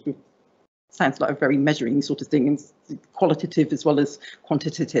talking in a sort of, sounds like a very measuring sort of thing, and qualitative as well as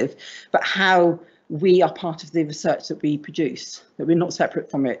quantitative, but how we are part of the research that we produce, that we're not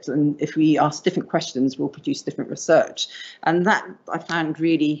separate from it. And if we ask different questions, we'll produce different research. And that I found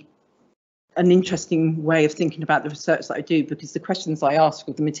really an interesting way of thinking about the research that I do, because the questions I ask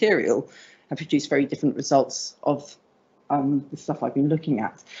of the material have produced very different results of the stuff I've been looking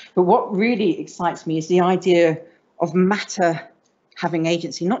at. But what really excites me is the idea of matter having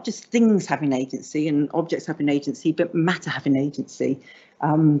agency, not just things having agency and objects having agency, but matter having agency.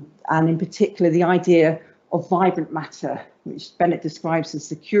 And in particular, the idea of vibrant matter, which Bennett describes as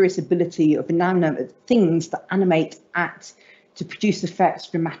the curious ability of inanimate things that animate, act, to produce effects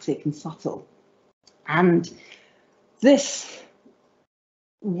dramatic and subtle. And this,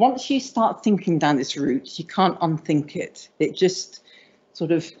 once you start thinking down this route, you can't unthink it. It just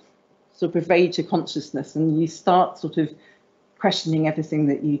sort of pervades your consciousness, and you start sort of questioning everything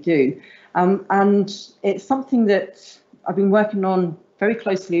that you do. And it's something that I've been working on very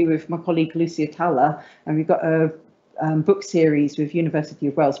closely with my colleague Lucia Talla, and we've got a book series with University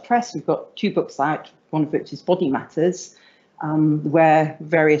of Wales Press. We've got 2 books out, one of which is Body Matters, where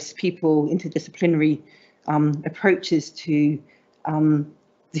various people, interdisciplinary approaches to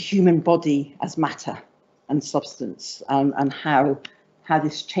the human body as matter and substance, and how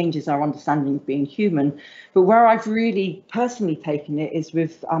this changes our understanding of being human. But where I've really personally taken it is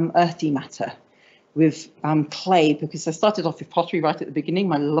with earthy matter, with clay, because I started off with pottery right at the beginning,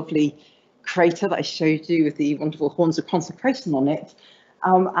 my lovely crater that I showed you with the wonderful horns of consecration on it.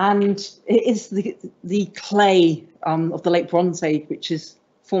 And it is the clay of the late Bronze Age, which has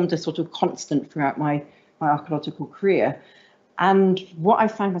formed a sort of constant throughout my archaeological career. And what I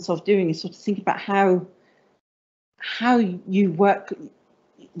found myself doing is sort of thinking about how you work.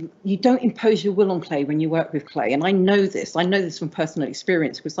 You don't impose your will on clay when you work with clay. And I know this from personal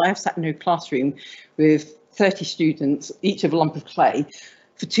experience, because I have sat in a classroom with 30 students, each of a lump of clay,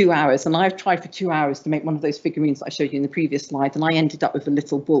 for 2 hours. And I've tried for 2 hours to make one of those figurines that I showed you in the previous slide, and I ended up with a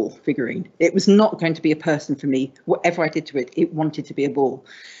little bull figurine. It was not going to be a person for me. Whatever I did to it, it wanted to be a bull.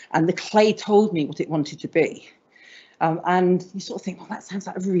 And the clay told me what it wanted to be. And you sort of think, well, that sounds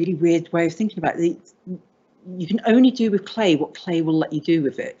like a really weird way of thinking about it. You can only do with clay what clay will let you do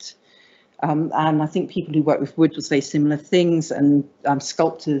with it. And I think people who work with wood will say similar things, and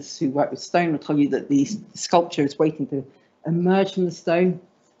sculptors who work with stone will tell you that the sculpture is waiting to emerge from the stone.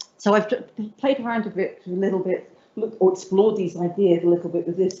 So I've played around with it a little bit, or explored these ideas a little bit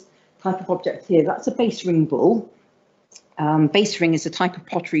with this type of object here. That's a base ring bull. Base ring is a type of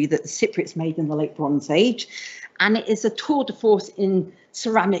pottery that the Cypriots made in the late Bronze Age, and it is a tour de force in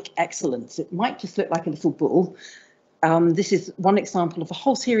ceramic excellence. It might just look like a little bull. This is one example of a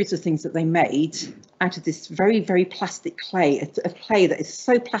whole series of things that they made out of this very, very plastic clay, a clay that is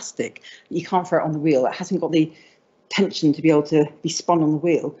so plastic that you can't throw it on the wheel. It hasn't got the tension to be able to be spun on the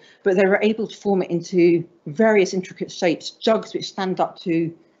wheel, but they were able to form it into various intricate shapes, jugs which stand up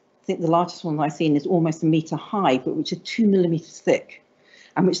to, I think the largest one I've seen is almost 1 metre high, but which are 2 millimetres thick,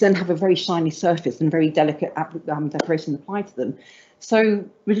 and which then have a very shiny surface and very delicate decoration applied to them. So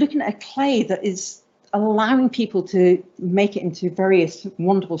we're looking at a clay that is allowing people to make it into various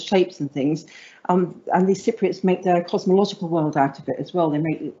wonderful shapes and things. And these Cypriots make their cosmological world out of it as well. They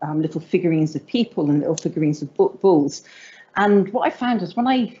make little figurines of people and little figurines of bulls. And what I found is when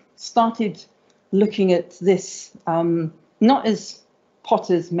I started looking at this, not as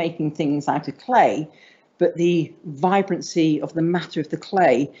potters making things out of clay, but the vibrancy of the matter of the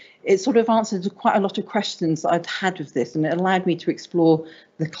clay, it sort of answered quite a lot of questions that I'd had with this, and it allowed me to explore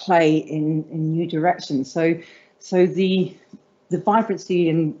the clay in new directions. So the vibrancy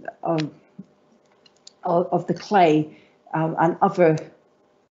and of the clay and other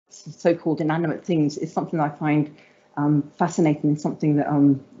so-called inanimate things is something I find fascinating and something that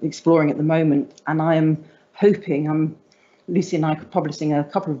I'm exploring at the moment. And I am hoping, Lucy and I are publishing a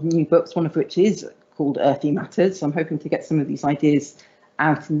couple of new books, one of which is called Earthy Matters. So I'm hoping to get some of these ideas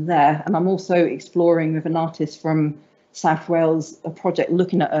out in there. And I'm also exploring with an artist from South Wales a project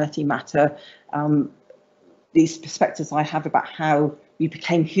looking at earthy matter, these perspectives I have about how we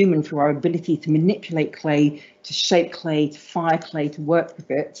became human through our ability to manipulate clay, to shape clay, to fire clay, to work with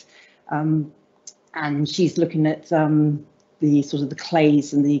it. And she's looking at the sort of the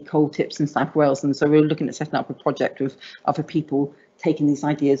clays and the coal tips in South Wales. And so we're looking at setting up a project with other people taking these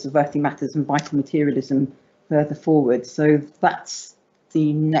ideas of earthy matters and vital materialism further forward. So that's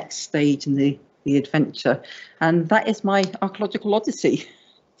the next stage in the adventure. And that is my archaeological odyssey.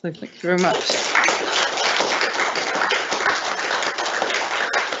 So thank you very much.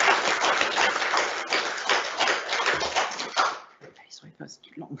 Sorry, that's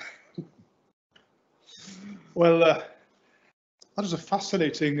too long. Well, that was a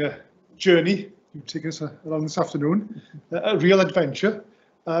fascinating journey you've taken us along this afternoon, a real adventure.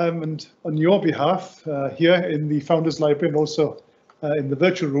 And on your behalf, here in the Founders Library and also in the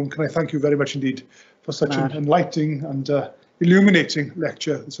virtual room, can I thank you very much indeed for such an enlightening and illuminating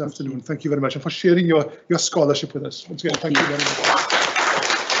lecture this afternoon. Thank you very much, and for sharing your scholarship with us. Once again, thank you very much.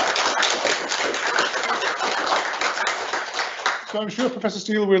 So I'm sure Professor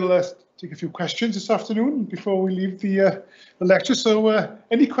Steel will take a few questions this afternoon before we leave the lecture. So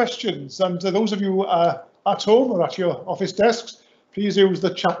any questions? And those of you at home or at your office desks, please use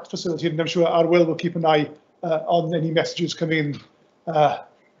the chat facility, and I'm sure Arwell will keep an eye on any messages coming in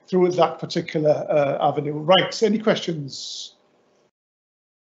through that particular avenue. Right, any questions?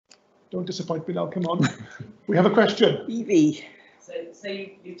 Don't disappoint me now, come on. We have a question. Evie. So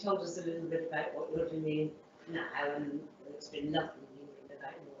you told us a little bit about what you're doing now, and it's been lovely hearing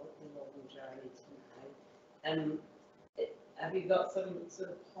about your modern journey to now. Have you got some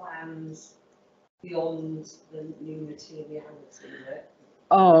sort of plans beyond the new materiality that?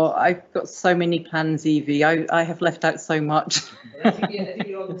 Oh, I've got so many plans, Evie. I have left out so much. I think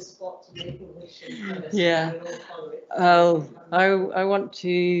you're on the spot to make a wish. Yeah. Oh, I want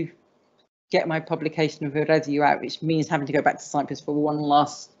to get my publication of wedi out, which means having to go back to Cyprus for one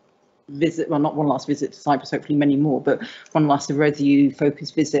last visit. Well, not one last visit to Cyprus, hopefully many more, but one last wedi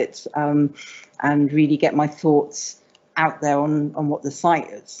focused visit, and really get my thoughts out there on what the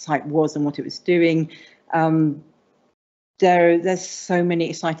site was and what it was doing. There's so many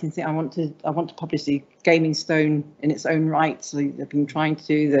exciting things. I want to publish the Gaming Stone in its own right. So I've been trying to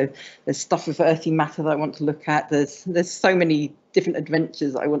do there's stuff with earthy matter that I want to look at. There's so many different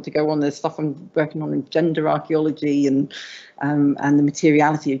adventures that I want to go on. There's stuff I'm working on in gender archaeology and the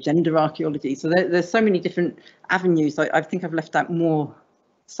materiality of gender archaeology. So there's so many different avenues. I think I've left out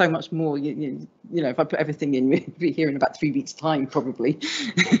so much more. You know, if I put everything in, we'd be here in about 3 weeks' time, probably.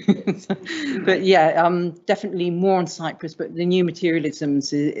 But yeah, definitely more on Cyprus. But the new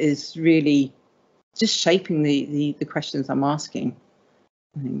materialisms is really just shaping the questions I'm asking.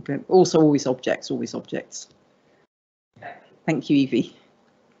 I think, but also always objects. Thank you, Evie.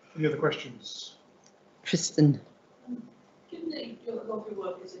 Any other questions? Tristan. Given that a lot of your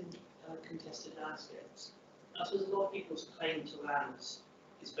work is in contested landscapes, I suppose a lot of people's claim to lands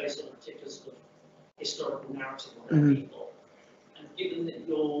is based on a particular sort of historical narrative of their people. And given that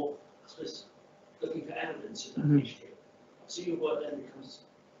you're, I suppose, looking for evidence of that history, so your work then becomes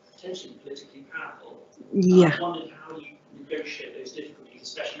potentially politically powerful. Yeah. I wondered how you negotiate those difficulties,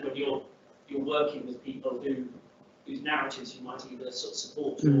 especially when you're working with people whose narratives you might either sort of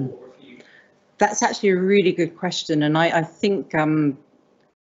support or refute. That's actually a really good question, and I think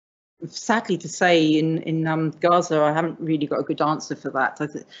sadly to say, in Gaza, I haven't really got a good answer for that.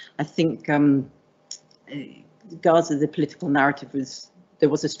 I think Gaza, the political narrative there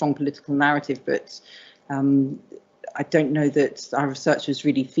was a strong political narrative, but I don't know that our research was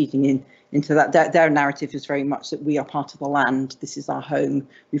really feeding into that. Their narrative is very much that we are part of the land. This is our home.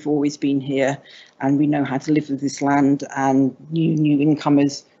 We've always been here, and we know how to live with this land. And new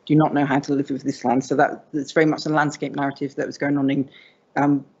incomers do not know how to live with this land. So that's very much a landscape narrative that was going on in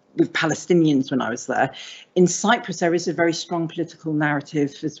with Palestinians when I was there. In Cyprus, there is a very strong political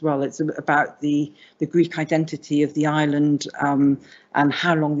narrative as well. It's about the Greek identity of the island, and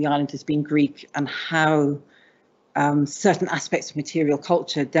how long the island has been Greek, and how certain aspects of material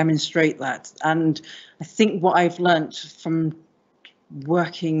culture demonstrate that. And I think what I've learnt from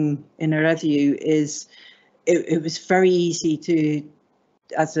working in Eredu is it was very easy to,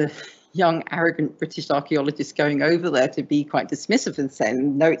 as a young, arrogant British archaeologist going over there, to be quite dismissive and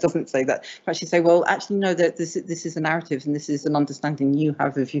saying, no, it doesn't say that. But actually say, well, actually, no, that this is a narrative, and this is an understanding you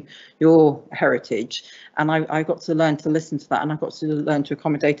have of your heritage. And I got to learn to listen to that, and I got to learn to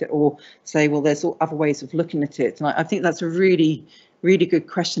accommodate it, or say, well, there's other ways of looking at it. And I think that's a really, really good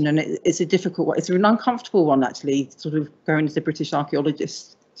question, and it's a difficult one. It's an uncomfortable one, actually, sort of going as a British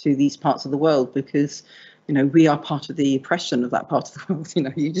archaeologist to these parts of the world, because we are part of the oppression of that part of the world.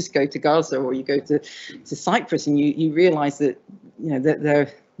 You just go to Gaza or you go to Cyprus, and you realise that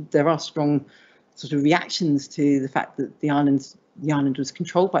that there are strong sort of reactions to the fact that the island was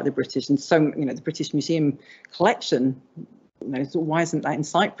controlled by the British, and so the British Museum collection. So why isn't that in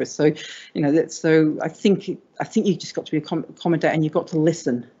Cyprus? So so I think you just got to be accommodate, and you've got to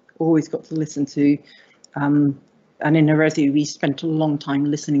listen. Always got to listen to. And in Eredu, we spent a long time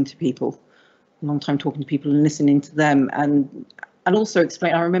listening to people. A long time talking to people and listening to them, and also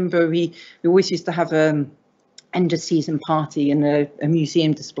explain. I remember we always used to have end of season party and a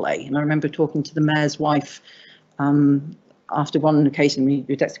museum display, and I remember talking to the mayor's wife after one occasion.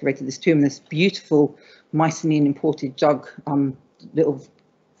 We'd excavated this tomb, this beautiful Mycenaean imported jug, little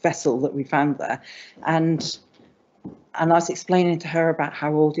vessel that we found there, and I was explaining to her about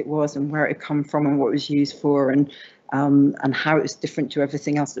how old it was and where it had come from and what it was used for, and how it was different to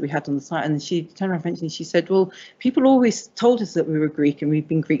everything else that we had on the site. And she turned around eventually, she said, well, people always told us that we were Greek and we've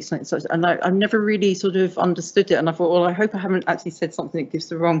been Greeks and such, and I never really sort of understood it. And I thought, well, I hope I haven't actually said something that gives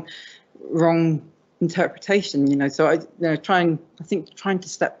the wrong interpretation, so I trying to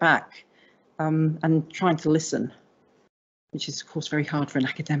step back and trying to listen, which is of course very hard for an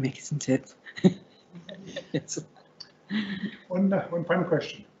academic, isn't it? Yes. One final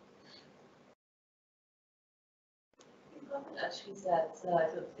question. Actually said, I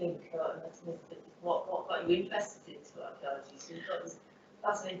don't think what got you interested into archaeology. So you thought it was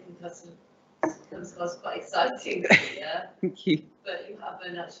fascinating because it comes across quite exciting, yeah. Thank you. But you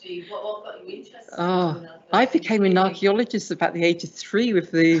haven't actually. What got you interested? Oh, in I became an archaeologist about the age of 3.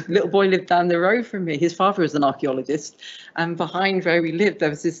 With the little boy lived down the road from me. His father was an archaeologist, and behind where we lived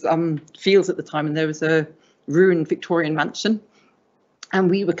there was this fields at the time, and there was a ruined Victorian mansion. And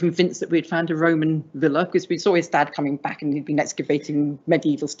we were convinced that we'd found a Roman villa, because we saw his dad coming back and he'd been excavating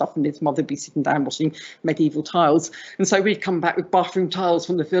medieval stuff, and his mother would be sitting down washing medieval tiles. And so we'd come back with bathroom tiles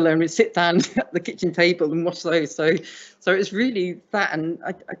from the villa, and we'd sit down at the kitchen table and wash those. So it was really that. And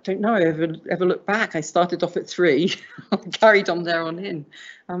I don't know, I ever look back. I started off at 3, I carried on there on in.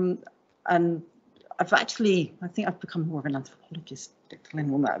 And I've actually, I think I've become more of an anthropologist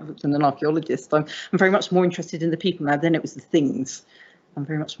than an archaeologist. I'm very much more interested in the people now. Then it was the things. I'm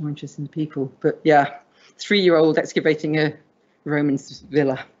very much more interested in the people. But yeah, 3-year-old excavating a Roman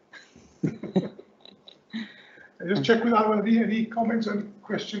villa. Just check with allweddol. Any comments and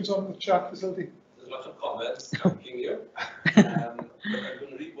questions on the chat facility? There's lots of comments thanking you. But I'm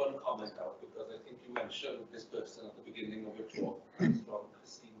going to read one comment out, because I think you mentioned this person at the beginning of your talk. It's from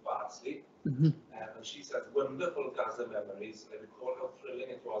Christine Barsley. And she says, wonderful Gaza memories. I recall how thrilling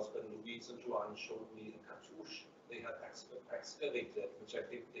it was when Louise and Joanne showed me a cartouche they had excavated, which I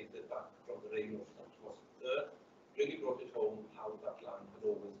think dated back from the reign of Athro Steel. Really brought it home how that land had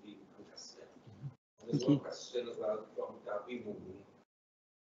always been contested. And there's one question as well from Gabby Moon.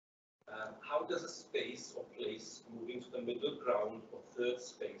 How does a space or place moving to the middle ground or third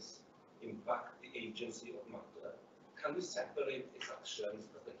space impact the agency of matter? Can we separate its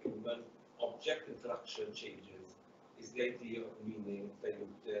actions as the human object interaction changes? Is the idea of meaning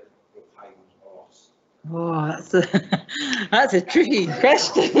diluted, refined, or lost? Oh, that's a tricky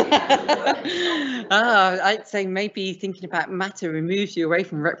question. I'd say maybe thinking about matter removes you away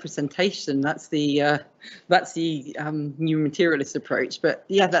from representation. That's the new materialist approach. But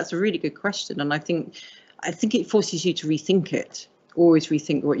yeah, that's a really good question, and I think it forces you to rethink it. Always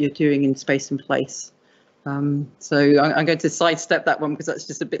rethink what you're doing in space and place. So I'm going to sidestep that one because that's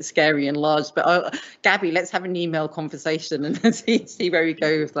just a bit scary and large. But Gabby, let's have an email conversation and see where we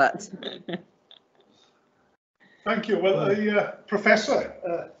go with that. Thank you. Well, a professor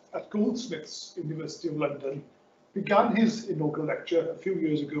at Goldsmiths, University of London, began his inaugural lecture a few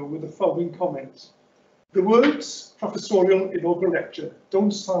years ago with the following comments. The words professorial inaugural lecture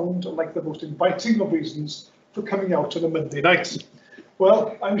don't sound like the most inviting of reasons for coming out on a Monday night.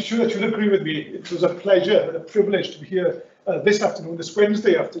 Well, I'm sure that you'll agree with me. It was a pleasure and a privilege to be here this afternoon, this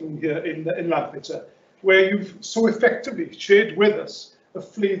Wednesday afternoon here in Llunio, where you've so effectively shared with us a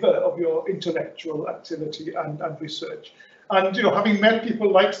flavour of your intellectual activity and research. And, you know, having met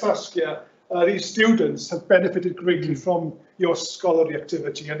people like Saskia, these students have benefited greatly from your scholarly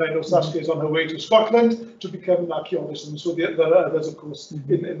activity. And I know Saskia is on her way to Scotland to become an archaeologist, and so there are others, of course,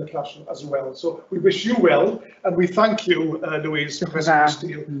 in the classroom as well. So we wish you well, and we thank you, Louise, Professor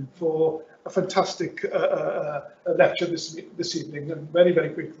Steel, for a fantastic lecture this evening, and very, very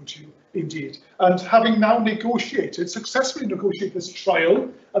grateful to you indeed. And having now successfully negotiated this trial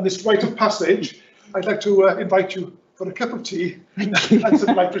and this rite of passage, I'd like to invite you for a cup of tea and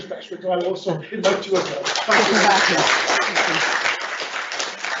some light refreshment. I'll also invite you as well. Thank you.